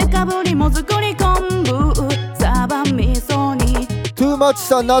メカブリもずくり昆布サバ味噌にトゥーマッチ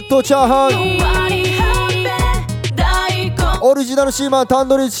さん納豆チャーハンオリジナルシーマンタン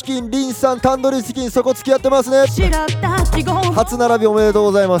ドリーチキンリンさんタンドリーチキンそこ付き合ってますね。初並びおめでとう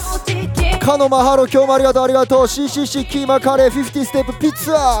ございます。カノマハロ今日もありがとうありがとう CCC キーマカレー50ステップピッ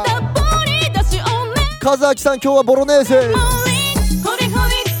ツァカズアキさん今日はボロネーゼ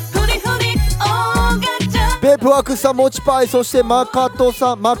ベープワークスさんもちパイそしてマカト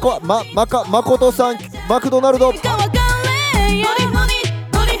さんマコトさんマクドナルド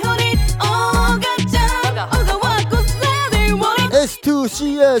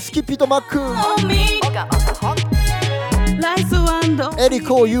S2CA スキッピーとマックエリ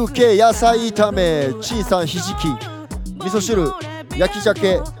コ UK 野菜炒めチーさんひじき味噌汁焼き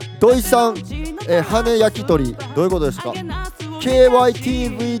鮭土井さん、羽焼き鳥どういうことですか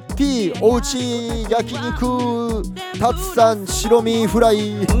KYTVT おうち焼肉タツさん白身フラ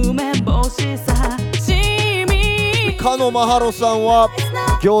イカノマハロさんは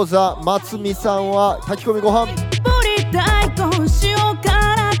餃子松見さんは炊き込みご飯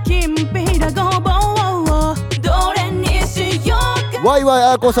ワイワイ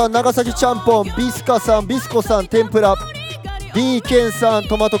あこさん長崎ちゃんぽんビスカさんビスコさん天ぷら D ケンさん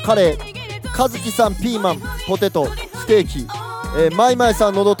トマトカレーカズキさんピーマンポテトステーキ、マイマイさ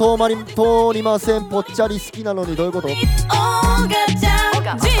ん喉通りませんぽっちゃり好きなのにどういうこと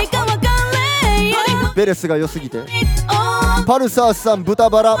ベレスが良すぎてパルサーさん豚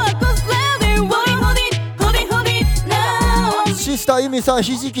バラシスターユミさん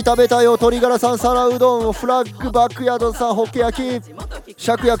ひじき食べたよ鶏ガラさん皿うどんフラッグバックヤードさんホッケ焼き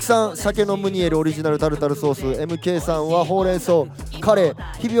シャクヤクさん酒のムニエルオリジナルタルタルソース MK さんはほうれん草カレ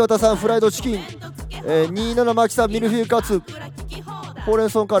ー日比渡さんフライドチキン、27マキさんミルフィーユカツほうれん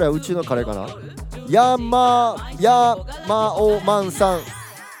草カレーはうちのカレーかなヤマオマンさん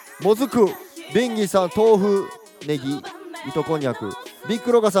もずくビンギさん豆腐ネギ糸こんにゃくビッ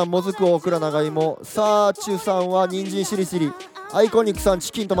グロガさんもずくオクラ長芋サーチュさんは人参しりしりアイコニックさん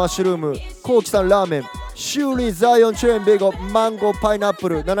チキンとマッシュルーム、コウキさんラーメン、シューリーザイオンチェーンベーゴマンゴーパイナップ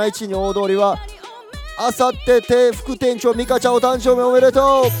ル。712大通りはあさってて副店長ミカちゃんお誕生日おめで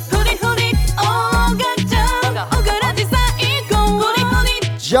とう。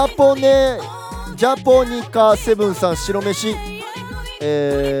ジャポニカセブンさん白飯、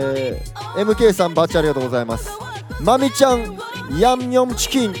MK さんバッチありがとうございます。マミちゃんヤンニョムチ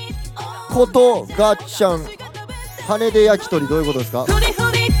キンことガッチャン羽で焼き鳥、どういうことですか？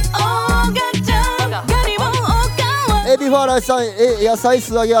エビファーライさん野菜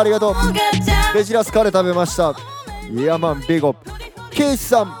素揚げありがとう。ベジラスカレー食べました。イヤマンビゴ。ケイシ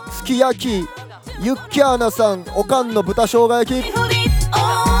さんすき焼き、ユッキャーナさんおかんの豚生姜焼き、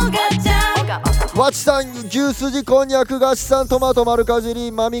わちさん牛すじこんにゃく、がしさんトマト丸かじ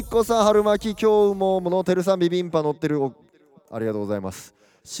り、まみっこさん春巻き、京ものてるさんビビンパ乗ってる、ありがとうございます。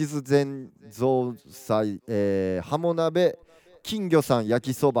しずぜんぞうさい、ハモ鍋、金魚さん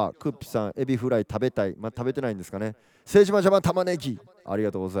焼きそば、クッピさんエビフライ食べたい、食べてないんですかね。政治マジャマン玉ねぎあり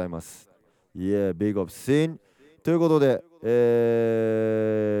がとうございます。ビッグアップシーンということで、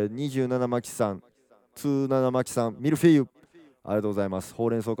27巻さん27巻さんミルフィーユありがとうございます。ほう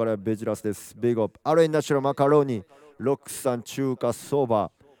れん草からベジラスです。ビッグアップアレンナチュラルマカロニ、ロックさん中華そば、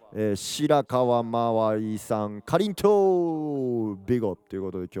白川まわりさんかりんとうビッグアップという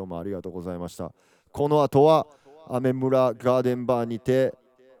ことで今日もありがとうございました。この後はアメ村ガーデンバーにて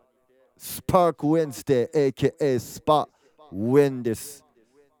スパークウェンズデー AKA スパウェンです。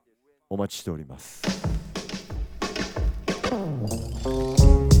お待ちしております。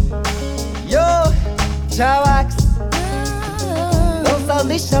Yo, Jawax. Don't sound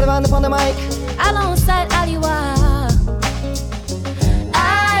digital band upon the mic. Alongside Aliwa.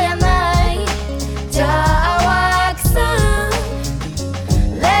 I am I, Jawax-san.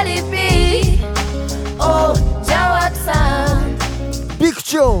 Let it be. Oh, Jawax-san. Big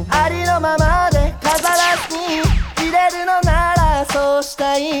Joe. ありのままで飾らずに入れるのならそうし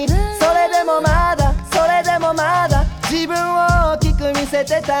たい。それでもまだ自分を大きく見せ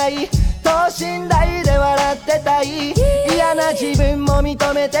てたい。等身大で笑ってたい。嫌な自分も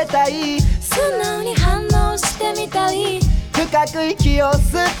認めてたい。素直に反応してみたい。深く息を吸っ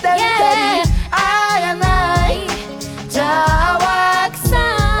てみたり。I am I, Jawax-san.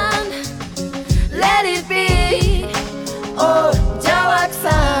 Let it be. Oh,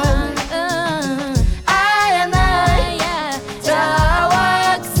 Jawax-san. I am I,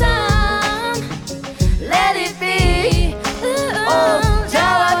 Jawax-san. Let it be. Oh,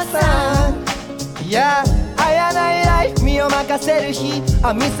 Jawax-san. Yeah, I am I life 身を任せる日。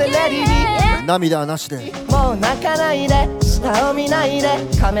あ、見せれる日。涙はなしで。もう泣かないで、下を見ないで、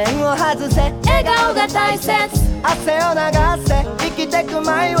仮面を外せ。笑顔が大切。汗を流せ、生きてく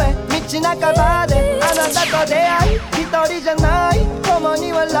マイウェイ。道半ばであなたと出会い、一人じゃない、共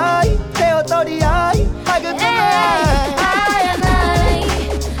に笑い、手を取り合い、育む愛。I am I,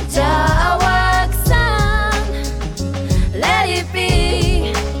 Jawax-san. Let it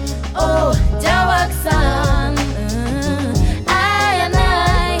be. Oh, Jawax-san. I am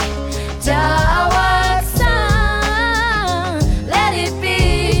I, Jawax-san. Let it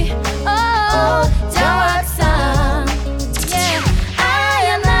be. Oh, Jawax-san. Yeah, I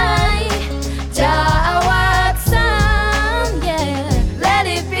am I, Jawax-san. Yeah, let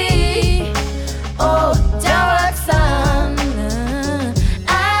it be. Oh, Jawax-san.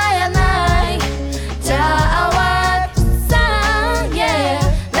 I am I, Jawax-san. Yeah,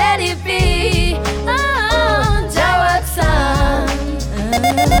 let it be. Oh, Jawax-san.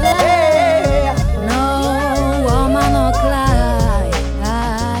 No woman no cry.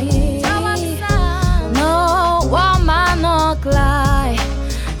 No woman no cry.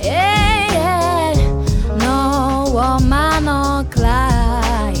 Yeah, no woman no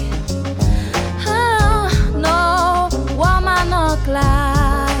cry. Oh, no woman no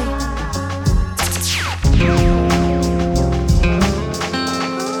cry.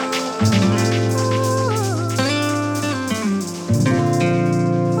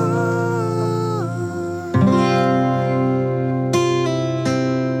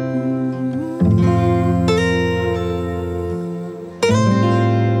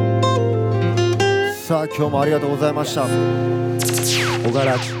さあ今日もありがとうございました。小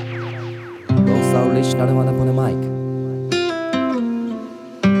柄地ローサオリジナルワナポネマイク。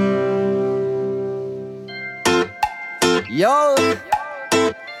Yo,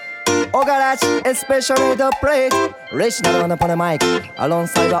 Ogaworks especially the plate. Original one upon the mic.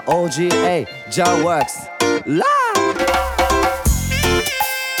 Alongside the OGA, Jawax. Live.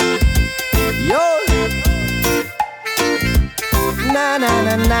 Yo. Na na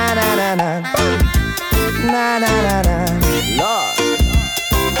na na na na na. Na na na na. あ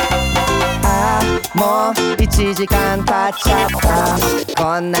あもう1時間経っちゃった。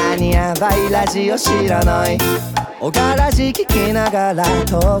こんなにヤバいラジオ知らない。おがらじ聞きながら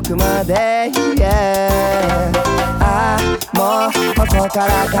遠くまで、yeah、ああもうここか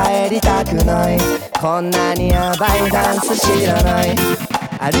ら帰りたくない。こんなにヤバいダンス知らない。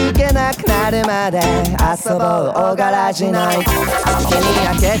歩けなくなるまで遊ぼうおがらじない。日に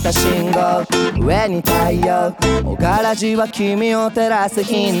焼けた信号上に太陽。おがらじは君を照らす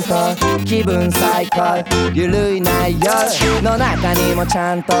ヒント。気分最高ゆるい内容の中にもち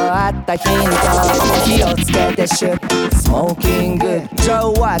ゃんとあったヒント。気をつけてシュッスモーキングジ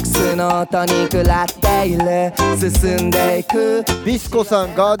ョーワックスの音に食らっている。進んでいくビスコさ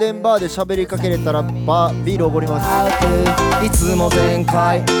んガーデンバーで喋りかけれたらビールおごります。いつも全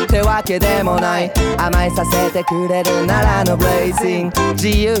開ってわけでもない。甘えさせてくれるならのブレイジング自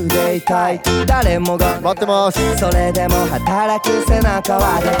由でいたい。誰もが待ってます。それでも働く背中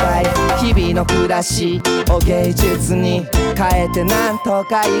はでかい。日々の暮らしを芸術に変えてなんと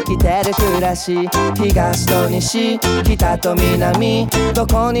か生きてる暮らし。東と西北と南ど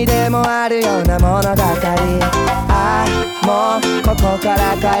こにでもあるような物語。ああもうここか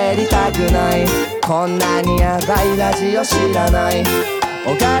ら帰りたくない。こんなにヤバいラジオ知らない。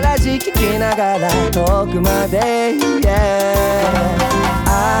おがらじ聞きながら遠くまで、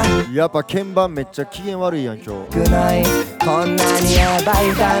やっぱ鍵盤めっちゃ機嫌悪いやん今日。こんなにヤバ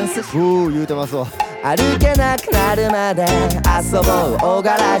いダンス言うてますわ。歩けなくなるまで遊ぼうお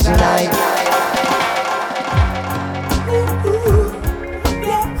がらじない。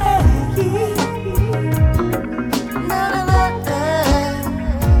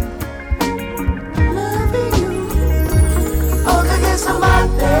お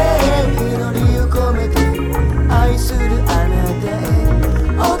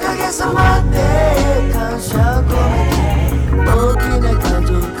かげさまで感謝を込めて大きな家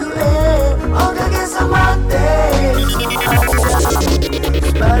族へ。おかげさまで素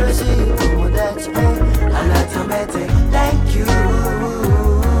晴らしい友達へ改めて Thank you。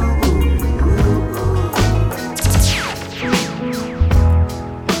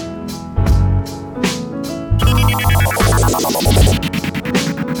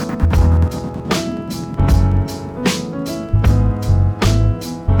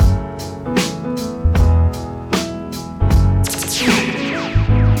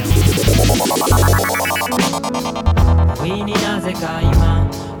不意になぜか今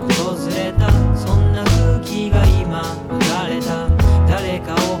訪れたそんな空気が今流れた。誰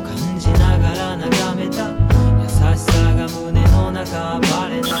かを感じながら眺めた優しさが胸の中暴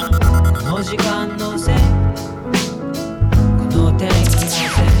れた。この時間のせいこの天気のせい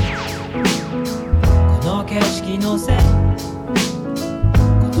この景色のせいこ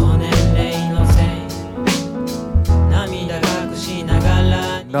の年齢のせい涙隠しなが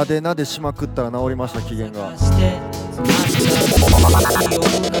らなでなでしまくったら治りました機嫌が。息を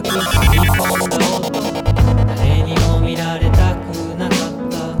深く吸い込んだ音誰にも見られたくなかっ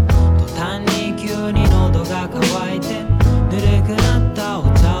た。途端に急に喉が渇いてぬるくなったお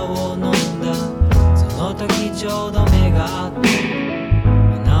茶を飲んだ。その時ちょうど目が合って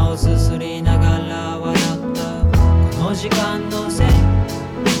鼻をすすりながら笑った。この時間のせいこ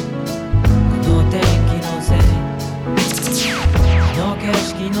の天気のせいこの景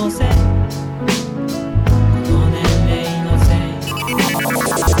色のせい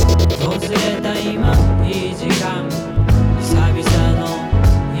訪れた今いい時間久々の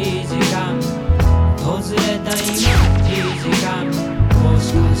いい時間訪れた今いい時間も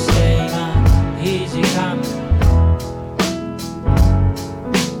しかして今いい時間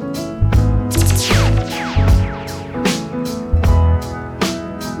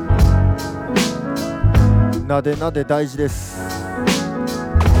なでなで大事です。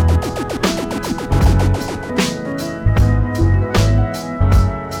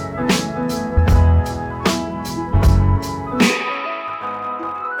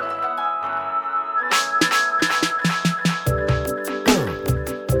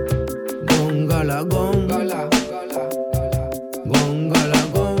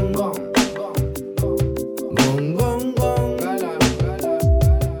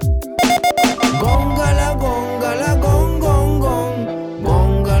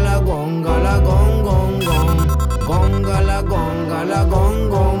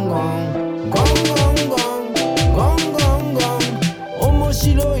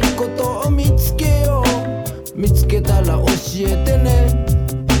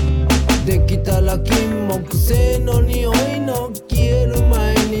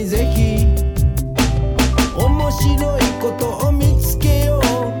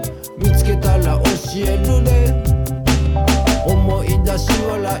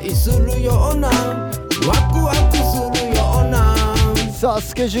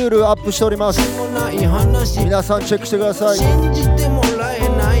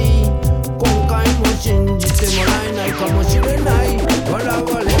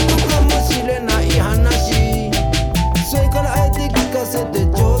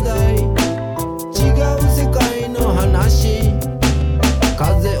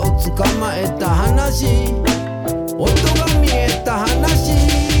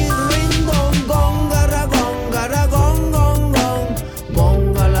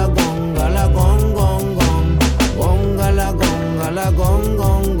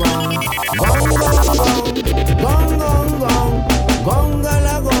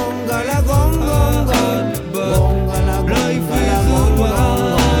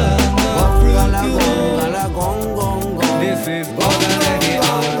ガラゴンガラゴンゴンゴン This is Ogaworks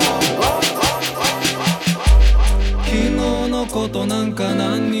昨日のことなんか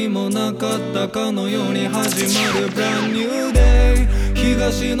何にもなかったかのように始まる Brand New Day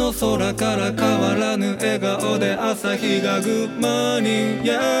東の空から変わらぬ笑顔で朝日がグッマーニング、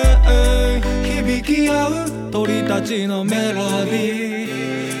yeah、響き合う鳥たちのメロディ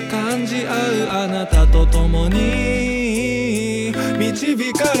ー感じ合うあなたと共に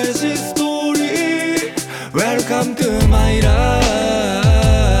導かれしストーリー Welcome to my life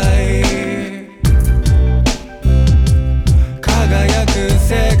輝く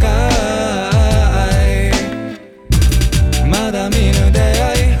世界まだ見ぬ出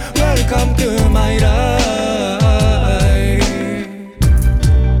会い Welcome to my life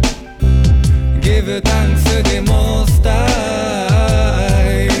Give thanks to the most high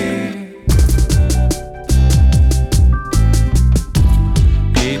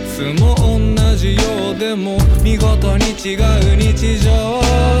いつも同じようでも見事に違う日常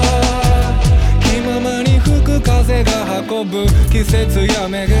気ままに吹く風が運ぶ季節や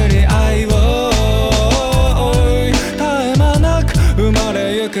巡り愛を絶え間なく生ま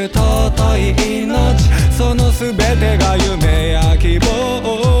れゆく尊い命そのすべてが夢や希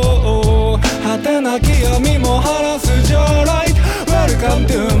望果てなき闇も晴らす Your light Welcome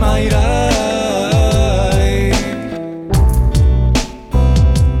to my life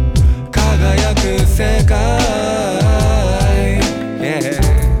輝く世界、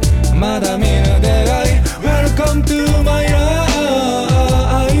yeah、まだ見ぬ出会い Welcome to my life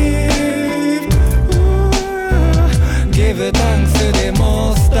Give thanks to the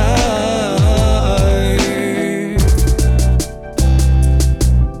most high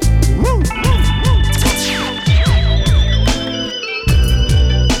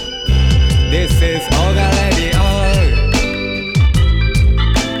This is Ogaworks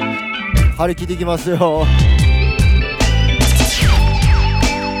張り切っていきますよ。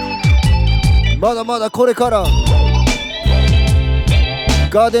まだまだこれから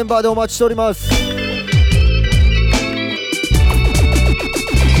ガーデンバーでお待ちしております。限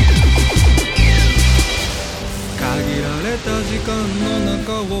られた時間の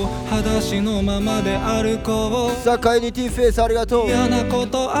中を裸足のままで歩こう。さあカイニティフェイスありがとう。嫌なこ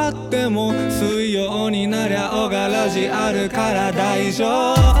とあっても水曜になりゃオガラジあるから大丈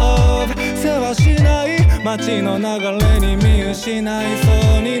夫。世話しない街の流れに見失い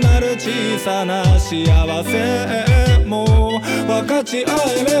そうになる小さな幸せも分かち合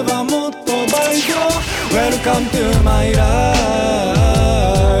えればもっと倍増 Welcome to my life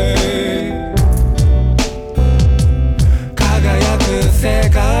輝く世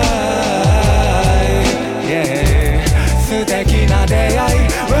界、yeah、素敵な出会い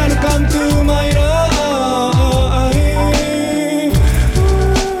Welcome to my life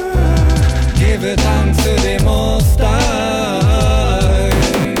Give thanks to the most high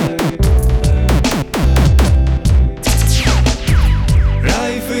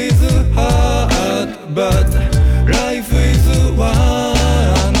Life is hard but life is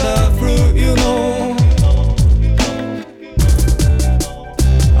wonderful you know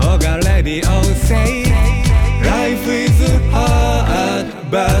Already all say Life is hard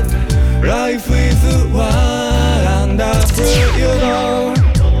but life is wonderful you know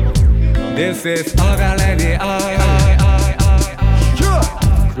This is already I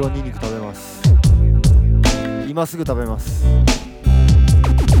黒ニンニク食べます。今すぐ食べます。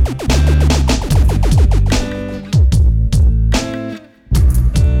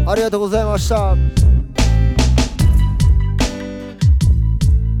ありがとうございました。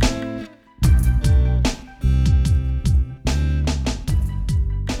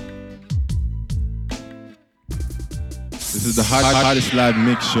This is the hottest live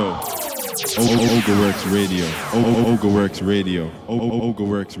mix show. Ogaworks Radio. Ogaworks Radio.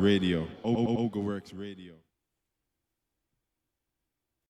 Ogaworks Radio. Ogaworks Radio.